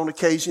interacted on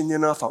occasion.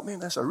 I thought, man,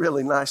 that's a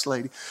really nice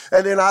lady.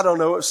 And then I don't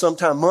know, it was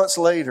sometime months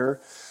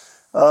later,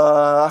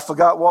 I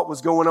forgot what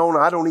was going on.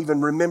 I don't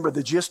even remember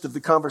the gist of the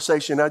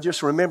conversation. I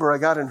just remember I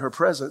got in her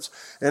presence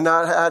and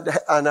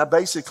I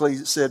basically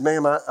said,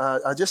 ma'am,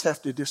 I just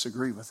have to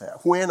disagree with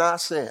that. When I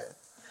said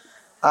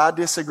I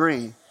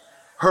disagree,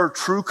 her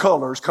true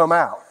colors come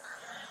out.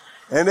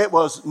 And it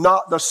was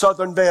not the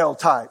Southern belle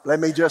type, let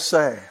me just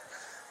say.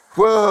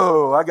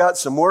 Whoa, I got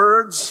some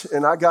words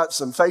and I got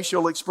some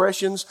facial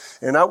expressions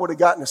and I would have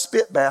gotten a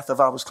spit bath if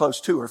I was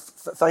close to her.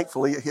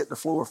 Thankfully, it hit the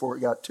floor before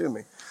it got to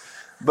me.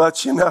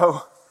 But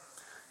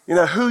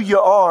who you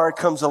are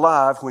comes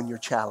alive when you're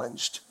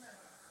challenged,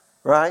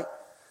 right?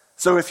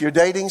 So if you're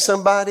dating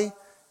somebody,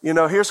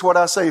 here's what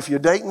I say. If you're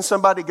dating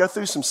somebody, go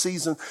through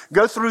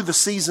the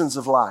seasons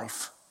of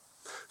life.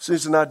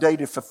 Susan and I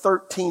dated for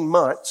 13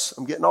 months.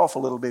 I'm getting off a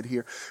little bit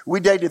here. We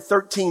dated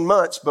 13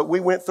 months, but we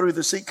went through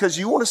because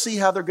you want to see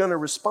how they're going to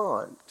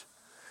respond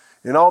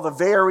in all the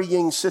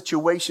varying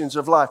situations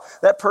of life.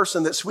 That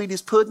person that's sweet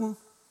as pudding,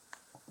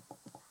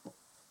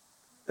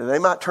 they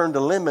might turn to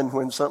lemon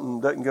when something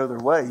doesn't go their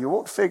way. You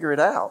won't figure it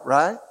out,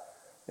 right?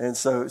 And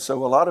so a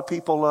lot of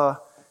people,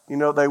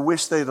 they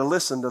wish they'd have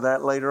listened to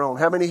that later on.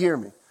 How many hear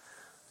me?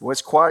 Well,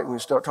 it's quiet when you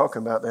start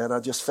talking about that. I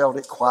just felt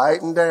it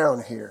quieting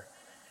down here.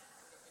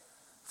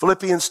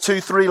 Philippians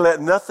 2:3,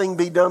 let nothing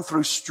be done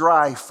through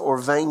strife or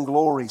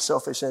vainglory,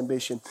 selfish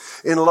ambition.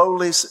 In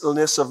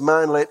lowliness of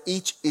mind, let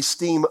each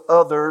esteem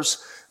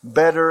others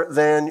better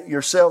than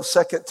yourself.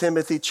 2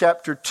 Timothy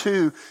chapter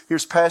 2.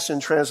 Here's Passion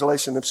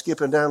Translation. I'm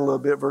skipping down a little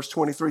bit. Verse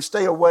 23.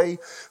 Stay away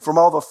from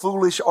all the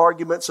foolish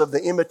arguments of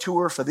the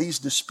immature, for these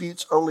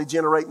disputes only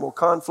generate more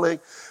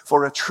conflict.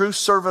 For a true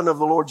servant of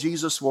the Lord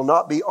Jesus will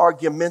not be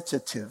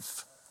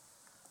argumentative,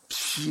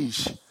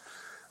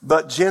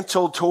 but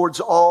gentle towards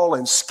all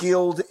and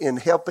skilled in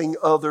helping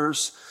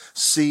others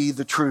see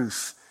the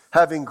truth,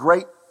 having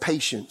great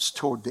patience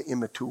toward the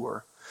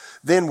immature.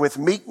 Then with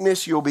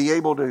meekness, you'll be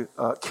able to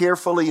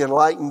carefully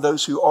enlighten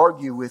those who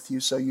argue with you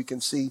so you can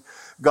see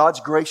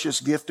God's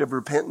gracious gift of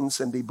repentance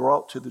and be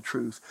brought to the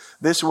truth.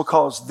 This will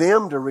cause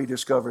them to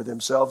rediscover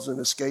themselves and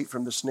escape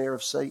from the snare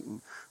of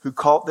Satan, who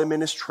caught them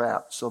in his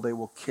trap, so they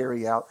will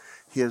carry out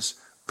his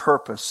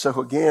purpose.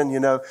 So again,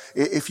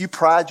 if you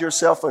pride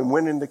yourself on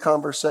winning the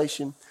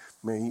conversation,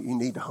 you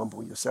need to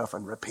humble yourself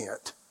and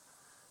repent.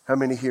 How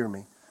many hear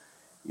me?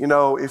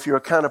 If you're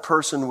a kind of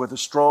person with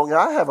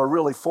I have a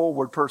really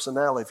forward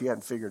personality if you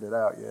hadn't figured it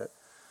out yet.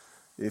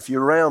 If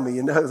you're around me,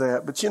 you know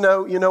that. But you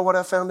know what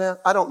I found out?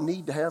 I don't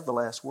need to have the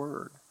last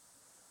word.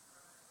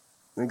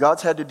 And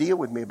God's had to deal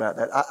with me about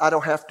that. I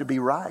don't have to be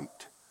right.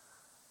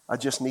 I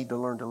just need to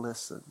learn to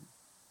listen.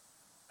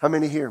 How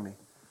many hear me?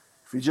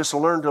 If you just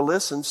learn to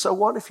listen, so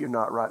what if you're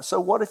not right? So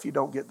what if you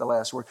don't get the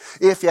last word?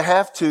 If you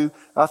have to,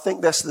 I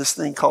think that's this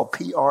thing called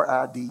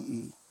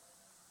PRIDE.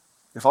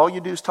 If all you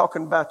do is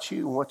talking about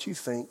you and what you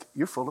think,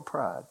 you're full of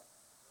pride.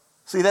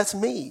 See, that's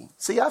me.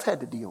 See, I've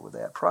had to deal with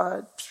that.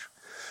 Pride,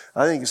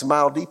 I think it's a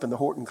mile deep in the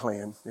Horton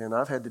clan, and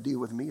I've had to deal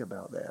with me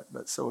about that.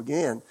 But so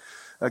again,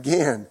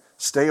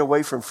 stay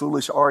away from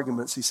foolish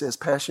arguments. He says,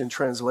 Passion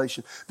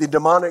Translation. The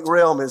demonic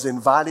realm is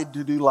invited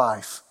to do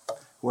life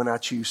when I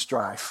choose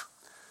strife.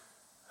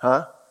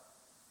 Huh?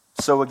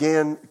 So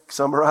again,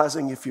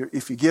 summarizing, if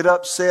you get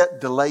upset,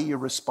 delay your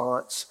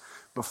response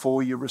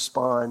before you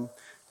respond.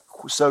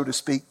 So to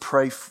speak,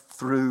 pray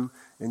through,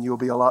 and you'll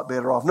be a lot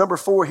better off. Number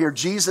 4 here,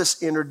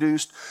 Jesus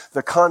introduced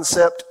the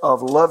concept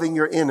of loving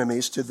your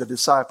enemies to the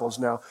disciples.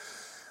 Now,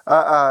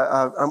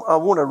 I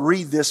want to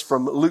read this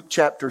from Luke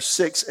chapter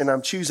 6, and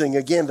I'm choosing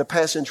again the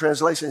Passion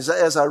Translation.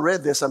 As I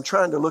read this, I'm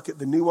trying to look at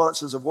the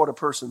nuances of what a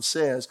person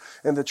says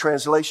and the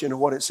translation of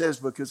what it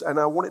says, and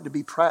I want it to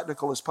be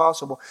practical as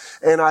possible.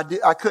 And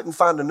I couldn't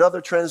find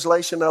another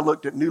translation. I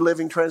looked at New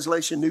Living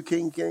Translation, New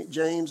King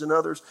James, and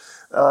others,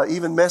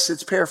 even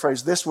Message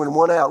Paraphrase. This one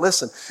won out.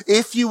 Listen,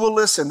 if you will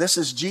listen, this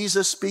is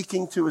Jesus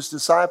speaking to his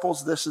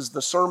disciples. This is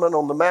the Sermon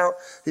on the Mount.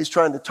 He's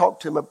trying to talk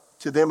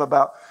to them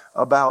about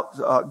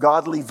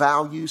godly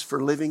values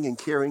for living and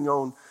carrying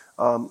on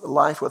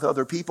life with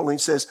other people. And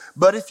he says,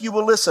 but if you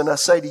will listen, I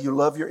say to you,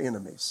 love your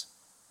enemies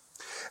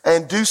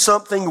and do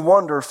something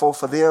wonderful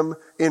for them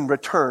in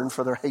return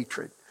for their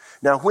hatred.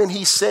 Now, when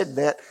he said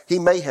that, he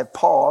may have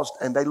paused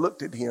and they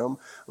looked at him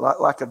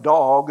like a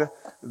dog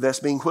that's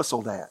being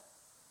whistled at.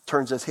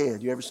 Turns his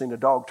head. You ever seen a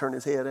dog turn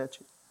his head at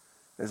you?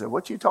 They said,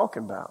 what you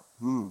talking about?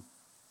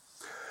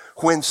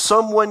 When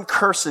someone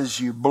curses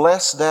you,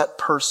 bless that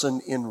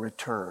person in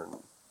return.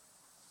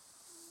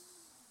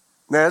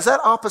 Now, is that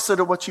opposite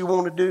of what you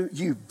want to do?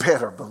 You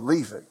better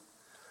believe it.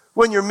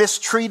 When you're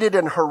mistreated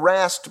and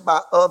harassed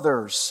by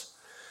others,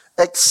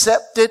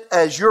 accept it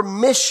as your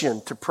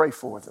mission to pray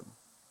for them.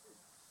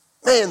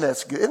 Man,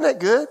 that's good. Isn't that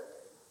good?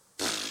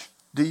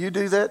 Do you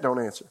do that? Don't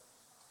answer.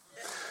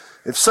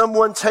 If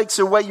someone takes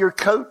away your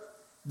coat,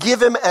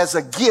 give him as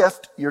a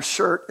gift your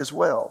shirt as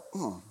well.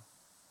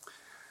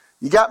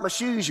 You got my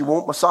shoes, you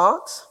want my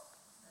socks?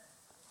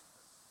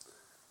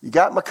 You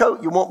got my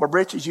coat, you want my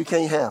breeches, you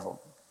can't have them.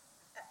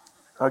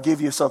 I'll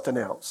give you something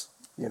else,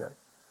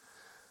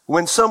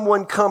 When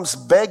someone comes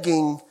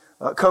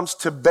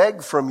to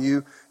beg from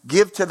you,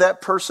 give to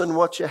that person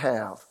what you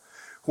have.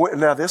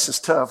 Now this is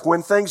tough.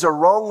 When things are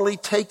wrongly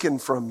taken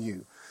from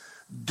you,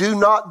 do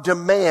not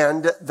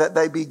demand that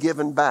they be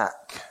given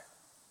back.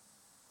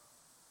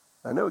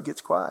 I know it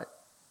gets quiet.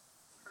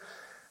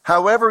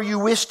 However you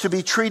wish to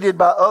be treated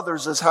by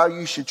others is how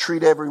you should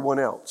treat everyone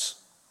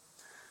else.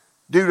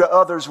 Do to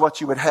others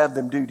what you would have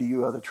them do to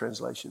you, other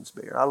translations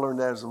bear. I learned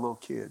that as a little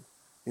kid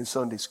in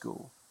Sunday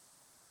school.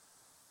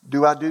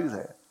 Do I do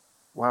that?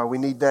 Wow, we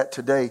need that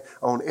today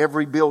on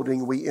every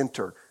building we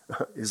enter.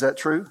 Is that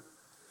true?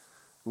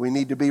 We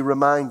need to be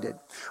reminded.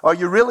 Are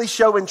you really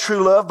showing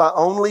true love by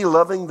only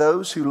loving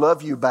those who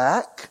love you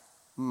back?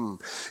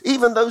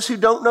 Even those who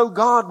don't know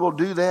God will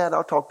do that.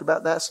 I talked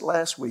about that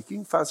last week. You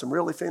can find some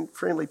really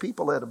friendly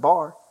people at a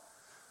bar.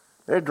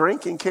 They're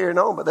drinking, carrying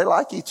on, but they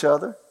like each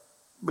other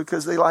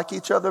because they like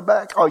each other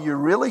back. Are you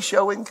really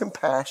showing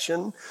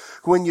compassion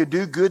when you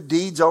do good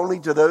deeds only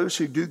to those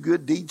who do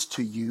good deeds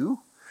to you?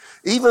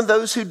 Even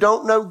those who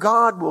don't know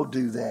God will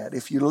do that.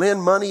 If you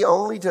lend money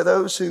only to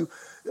those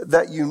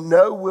that you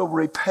know will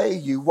repay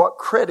you, what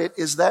credit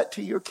is that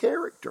to your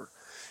character?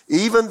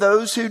 Even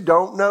those who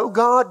don't know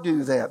God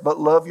do that, but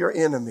love your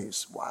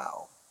enemies.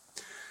 Wow.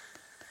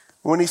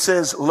 When he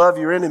says love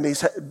your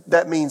enemies,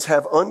 that means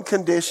have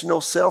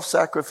unconditional,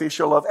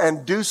 self-sacrificial love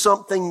and do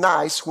something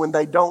nice when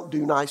they don't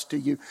do nice to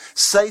you.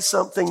 Say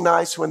something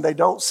nice when they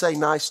don't say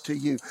nice to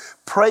you.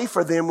 Pray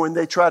for them when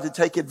they try to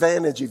take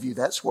advantage of you.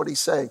 That's what he's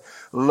saying.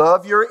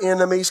 Love your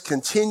enemies.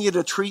 Continue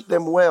to treat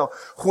them well.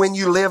 When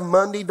you live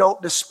Monday,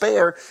 don't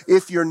despair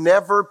if you're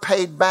never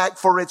paid back,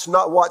 for it's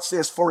not, watch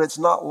this, for it's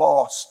not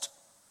lost.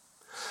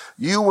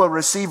 You will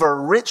receive a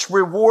rich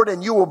reward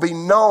and you will be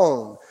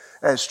known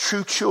as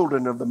true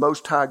children of the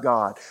Most High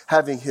God,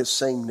 having his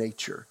same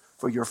nature.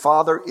 For your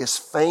Father is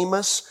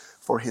famous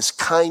for his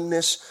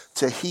kindness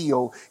to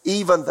heal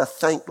even the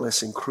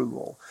thankless and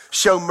cruel.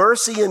 Show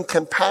mercy and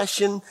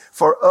compassion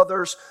for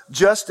others,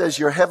 just as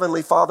your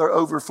heavenly Father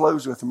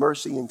overflows with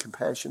mercy and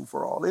compassion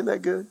for all. Isn't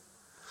that good?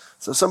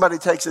 So somebody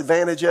takes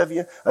advantage of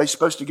you. Are you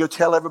supposed to go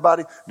tell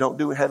everybody?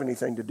 Don't have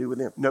anything to do with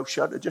them. No,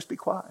 shut it. Just be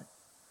quiet.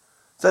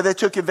 So they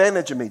took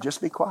advantage of me.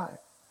 Just be quiet.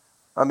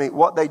 I mean,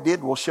 what they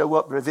did will show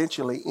up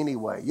eventually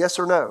anyway. Yes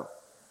or no?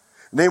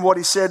 And then what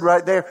he said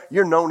right there,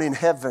 you're known in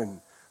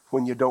heaven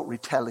when you don't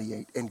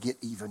retaliate and get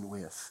even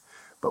with.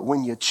 But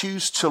when you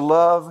choose to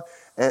love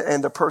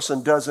and the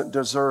person doesn't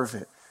deserve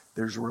it,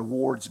 there's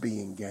rewards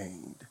being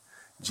gained.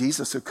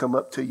 Jesus will come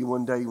up to you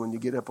one day when you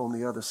get up on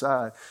the other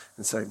side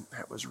and say,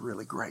 that was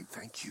really great,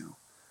 thank you.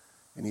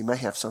 And he may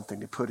have something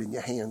to put in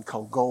your hand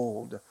called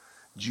gold,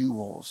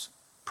 jewels,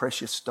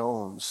 precious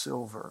stones,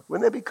 silver.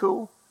 Wouldn't that be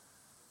cool?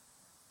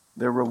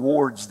 They're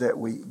rewards that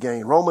we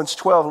gain. Romans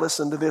 12,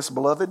 listen to this,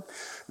 beloved.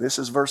 This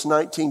is verse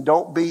 19.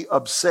 Don't be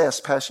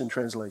obsessed, Passion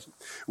Translation,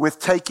 with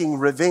taking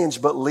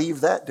revenge, but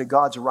leave that to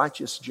God's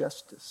righteous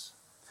justice.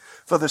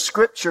 For the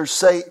scriptures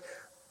say,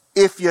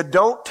 if you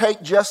don't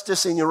take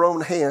justice in your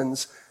own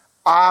hands,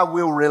 I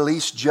will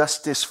release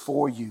justice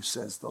for you,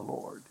 says the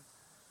Lord.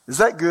 Is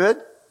that good?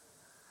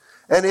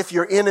 And if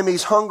your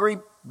enemy's hungry,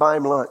 buy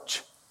him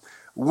lunch.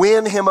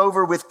 Win him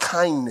over with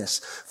kindness,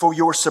 for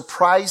your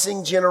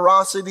surprising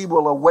generosity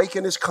will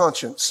awaken his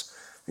conscience,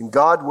 and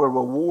God will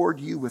reward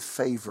you with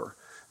favor.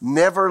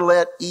 Never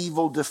let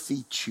evil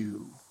defeat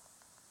you,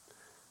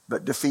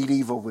 but defeat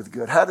evil with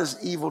good. How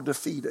does evil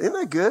defeat? Isn't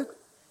that good?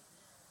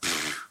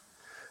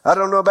 I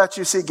don't know about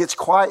you. See, it gets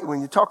quiet when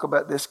you talk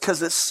about this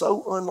because it's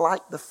so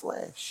unlike the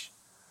flesh.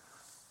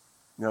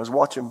 I was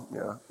watching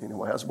my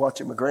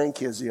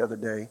grandkids the other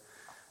day,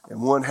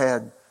 and one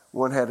had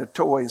a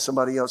toy and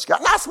somebody else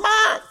got, that's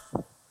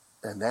mine.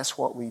 And that's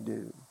what we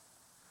do.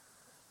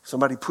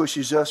 Somebody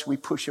pushes us, we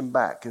push them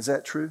back. Is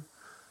that true?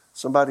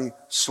 Somebody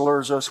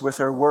slurs us with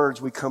their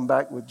words, we come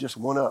back with just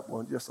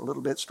just a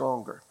little bit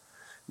stronger.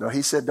 No,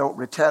 he said,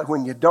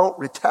 when you don't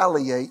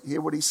retaliate, hear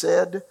what he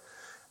said?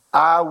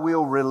 I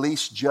will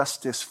release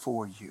justice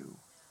for you.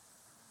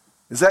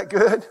 Is that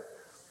good?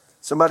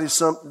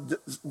 Somebody's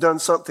done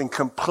something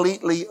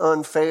completely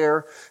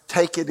unfair,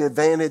 taken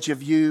advantage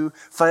of you,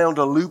 found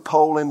a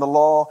loophole in the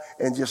law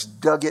and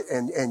just dug it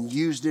and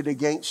used it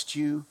against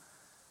you.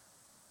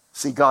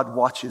 See, God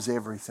watches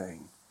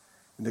everything.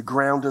 And the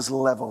ground is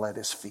level at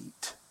his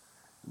feet.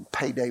 And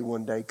payday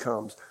one day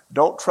comes.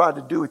 Don't try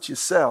to do it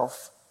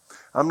yourself.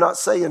 I'm not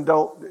saying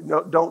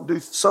don't do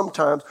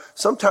sometimes.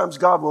 Sometimes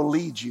God will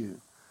lead you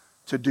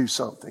to do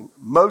something.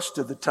 Most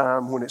of the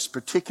time when it's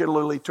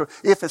particularly,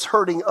 if it's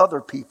hurting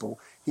other people,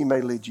 he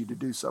may lead you to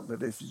do something.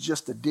 But if it's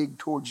just a dig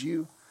towards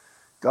you,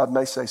 God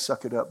may say,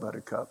 suck it up,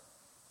 buttercup.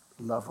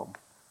 Love them.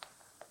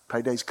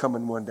 Payday's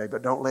coming one day,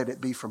 but don't let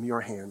it be from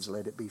your hands.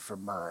 Let it be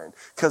from mine.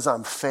 Because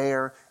I'm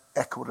fair,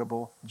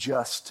 equitable,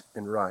 just,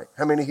 and right.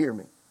 How many hear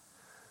me?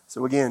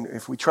 So again,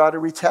 if we try to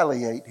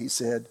retaliate, he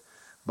said,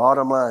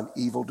 bottom line,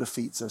 evil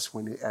defeats us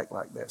when we act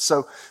like that.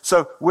 So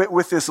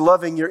with this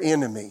loving your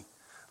enemy,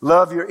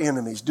 love your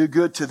enemies. Do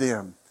good to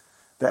them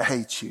that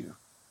hate you.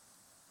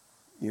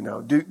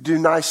 Do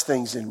nice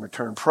things in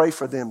return. Pray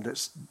for them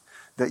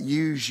that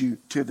use you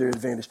to their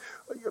advantage.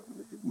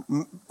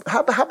 How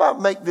about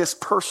make this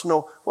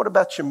personal? What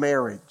about your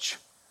marriage?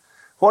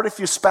 What if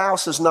your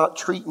spouse is not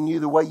treating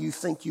you the way you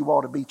think you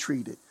ought to be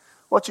treated?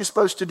 What you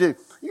supposed to do?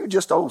 You're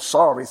just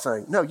sorry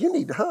thing. No, you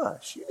need to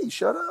hush. You need to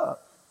shut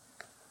up.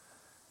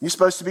 You're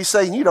supposed to be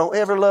saying, you don't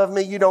ever love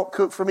me. You don't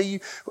cook for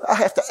me. I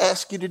have to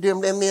ask you to do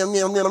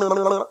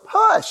them.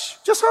 Hush.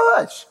 Just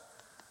hush.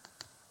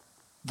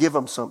 Give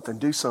them something.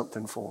 Do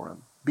something for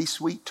them. Be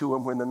sweet to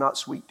them when they're not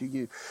sweet to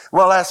you.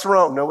 Well, that's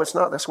wrong. No, it's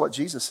not. That's what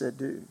Jesus said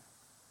do.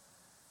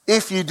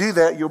 If you do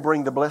that, you'll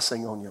bring the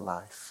blessing on your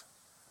life.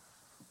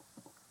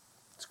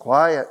 It's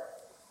quiet.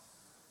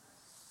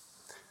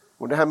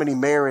 Wonder how many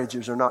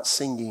marriages are not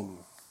singing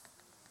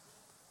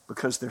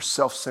because they're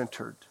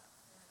self-centered.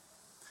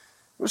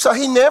 So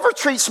he never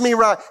treats me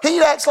right. He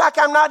acts like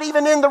I'm not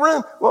even in the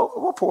room. Well,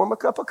 we'll pour him a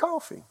cup of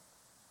coffee.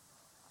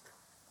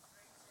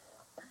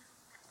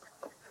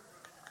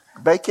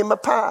 Bake him a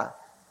pie.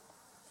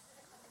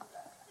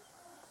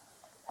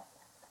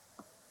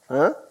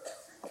 Huh?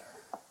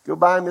 Go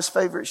buy him his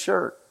favorite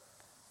shirt.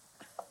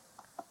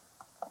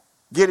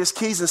 Get his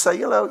keys and say,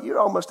 you're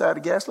almost out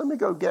of gas. Let me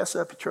go gas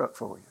up your truck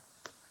for you.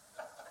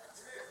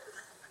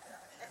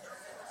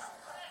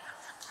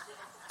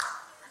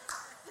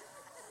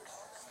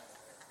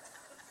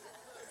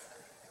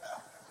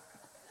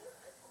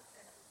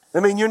 I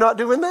mean, you're not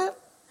doing that?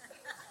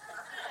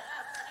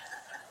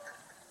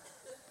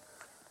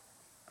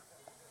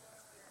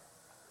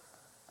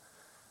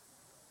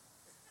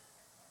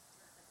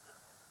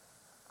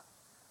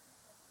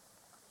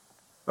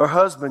 Or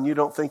husband, you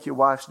don't think your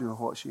wife's doing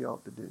what she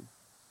ought to do.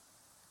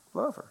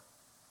 Love her.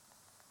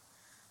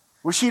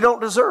 Well, she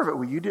don't deserve it.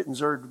 Well, you didn't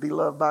deserve to be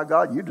loved by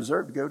God. You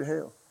deserve to go to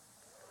hell.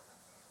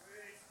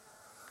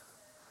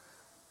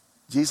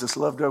 Jesus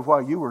loved her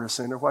while you were a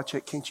sinner. Why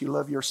can't you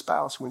love your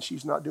spouse when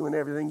she's not doing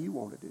everything you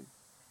want to do?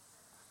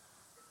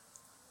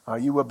 Are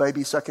you a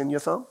baby sucking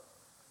your thumb?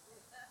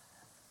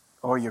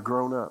 Or are you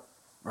grown up?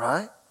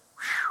 Right?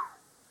 Whew.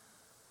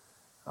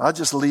 I'll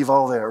just leave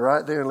all that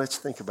right there and let's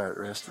think about it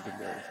the rest of the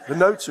day. The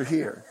notes are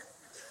here.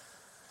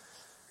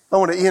 I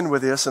want to end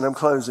with this, and I'm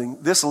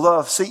closing. This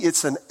love, see,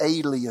 it's an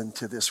alien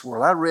to this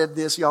world. I read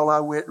this, y'all. I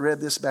read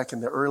this back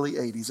in the early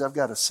 80s. I've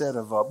got a set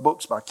of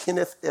books by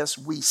Kenneth S.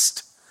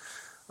 Wiest.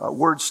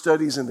 Word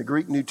studies in the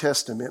Greek New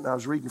Testament. And I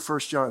was reading 1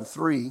 John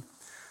 3.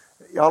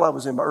 Y'all, I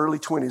was in my early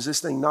 20s. This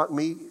thing knocked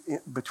me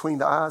between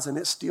the eyes, and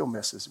it still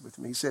messes with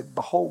me. He said,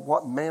 behold,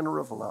 what manner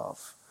of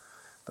love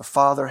the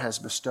Father has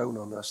bestowed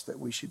on us that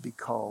we should be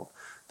called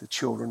the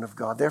children of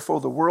God. Therefore,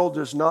 the world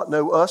does not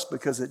know us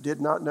because it did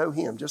not know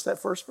him. Just that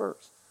first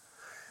verse.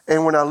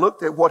 And when I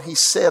looked at what he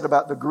said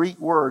about the Greek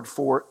word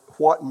for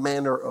what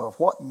manner of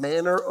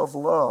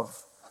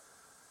love,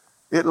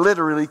 it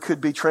literally could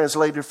be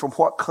translated from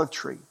what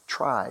country,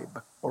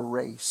 tribe, or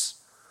race.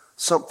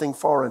 Something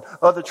foreign.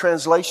 Other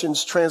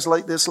translations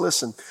translate this,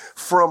 listen.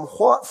 From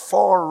what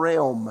far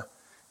realm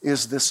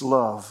is this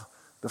love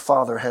the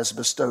Father has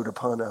bestowed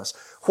upon us?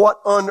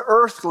 What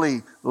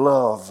unearthly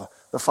love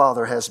the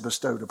Father has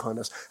bestowed upon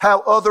us?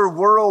 How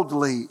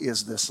otherworldly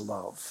is this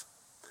love?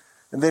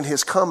 And then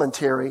his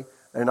commentary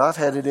And I've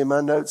had it in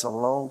my notes a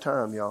long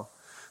time, y'all.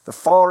 The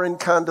foreign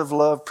kind of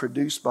love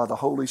produced by the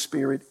Holy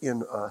Spirit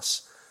in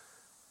us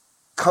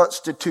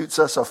constitutes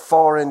us a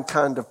foreign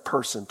kind of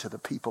person to the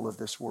people of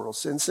this world.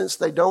 And since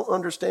they don't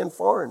understand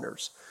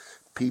foreigners,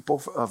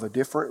 people of a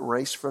different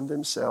race from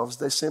themselves,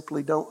 they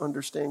simply don't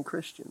understand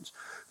Christians.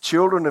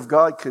 Children of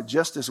God could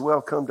just as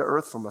well come to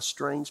earth from a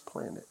strange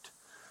planet.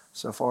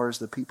 So far as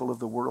the people of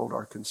the world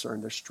are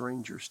concerned, they're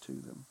strangers to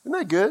them. Isn't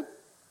that good?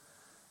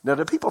 Now,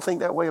 do people think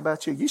that way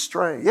about you? You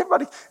strange.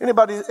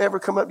 Anybody ever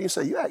come up to you and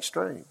say, you act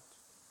strange?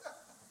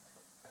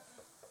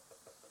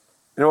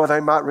 You know, they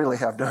might really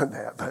have done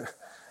that, but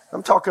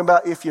I'm talking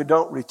about if you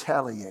don't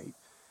retaliate,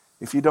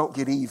 if you don't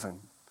get even,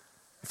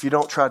 if you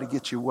don't try to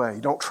get your way,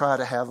 don't try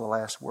to have the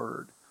last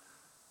word.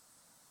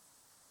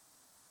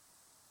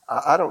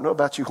 I don't know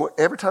about you.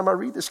 Every time I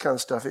read this kind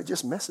of stuff, it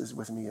just messes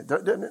with me.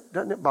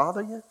 Doesn't it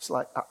bother you? It's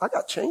like, I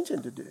got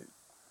changing to do.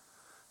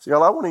 So,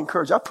 y'all, I want to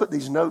encourage, I put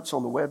these notes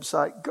on the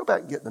website. Go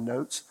back and get the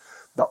notes.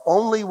 The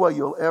only way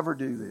you'll ever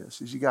do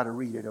this is you got to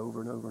read it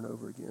over and over and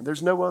over again.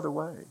 There's no other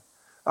way.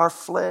 Our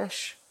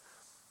flesh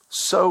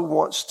so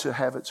wants to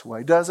have its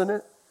way, doesn't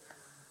it?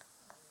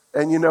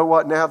 And you know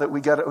what? Now that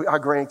our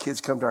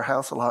grandkids come to our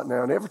house a lot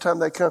now, and every time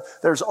they come,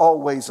 there's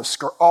always a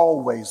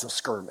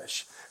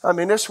skirmish. I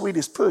mean, they're sweet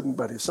as pudding,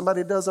 but if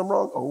somebody does them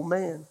wrong, oh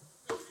man.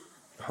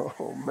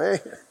 Oh man.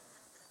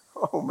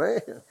 Oh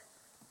man.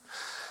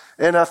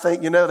 And I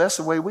think, that's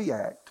the way we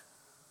act.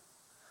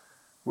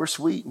 We're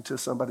sweet until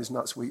somebody's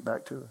not sweet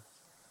back to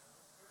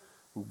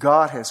us.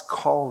 God has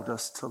called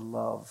us to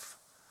love.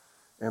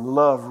 And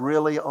love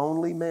really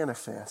only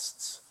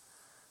manifests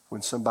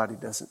when somebody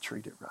doesn't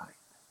treat it right.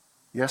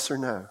 Yes or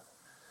no?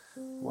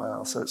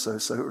 Wow. So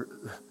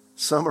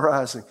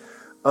summarizing.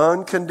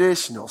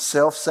 Unconditional,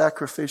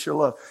 self-sacrificial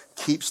love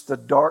keeps the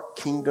dark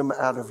kingdom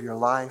out of your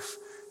life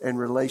and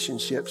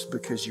relationships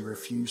because you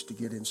refuse to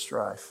get in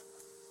strife.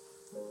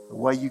 The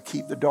way you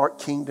keep the dark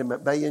kingdom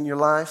at bay in your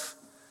life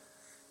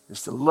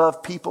is to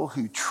love people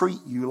who treat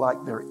you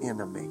like their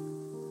enemy.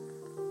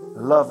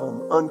 Love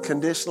them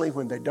unconditionally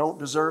when they don't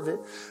deserve it.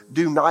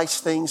 Do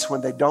nice things when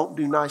they don't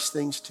do nice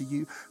things to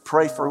you.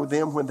 Pray for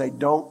them when they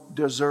don't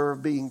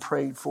deserve being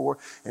prayed for.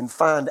 And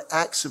find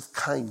acts of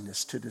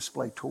kindness to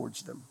display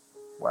towards them.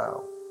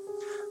 Wow.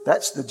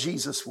 That's the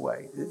Jesus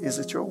way. Is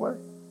it your way?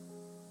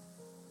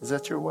 Is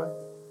that your way?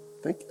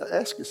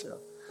 Ask yourself.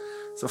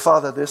 So,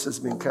 Father, this has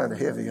been kind of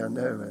heavy, I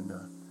know.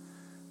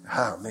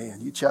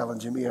 And, you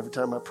challenging me every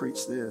time I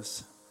preach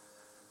this.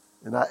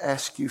 And I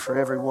ask you for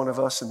every one of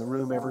us in the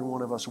room, every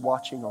one of us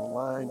watching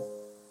online.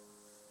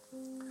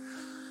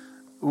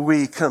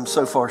 We come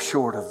so far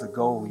short of the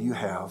goal you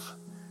have,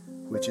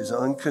 which is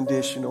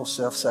unconditional,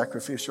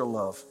 self-sacrificial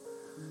love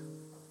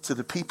to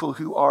the people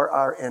who are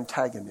our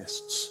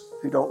antagonists,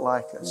 who don't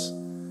like us,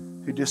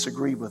 who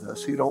disagree with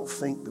us, who don't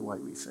think the way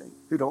we think,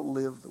 who don't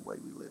live the way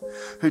we live,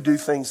 who do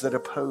things that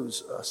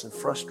oppose us and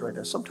frustrate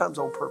us, sometimes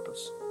on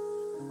purpose.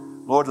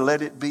 Lord,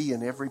 let it be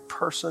in every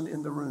person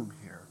in the room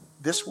here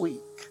this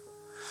week.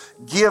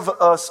 Give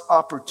us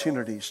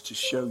opportunities to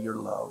show your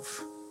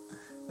love.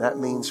 That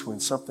means when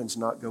something's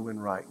not going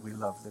right, we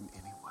love them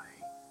anyway.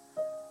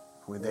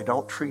 When they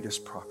don't treat us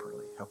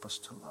properly, help us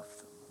to love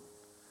them.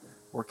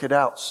 Work it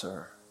out,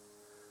 sir.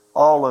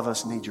 All of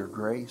us need your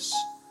grace,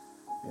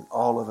 and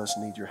all of us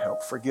need your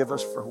help. Forgive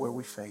us for where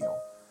we fail,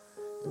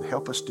 and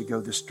help us to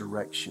go this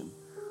direction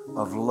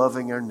of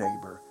loving our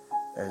neighbor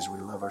as we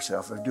love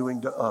ourselves, of doing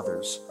to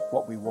others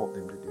what we want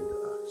them to do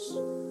to us.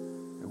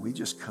 And we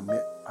just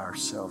commit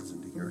ourselves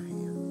into your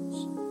hands.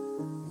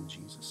 In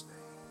Jesus' name.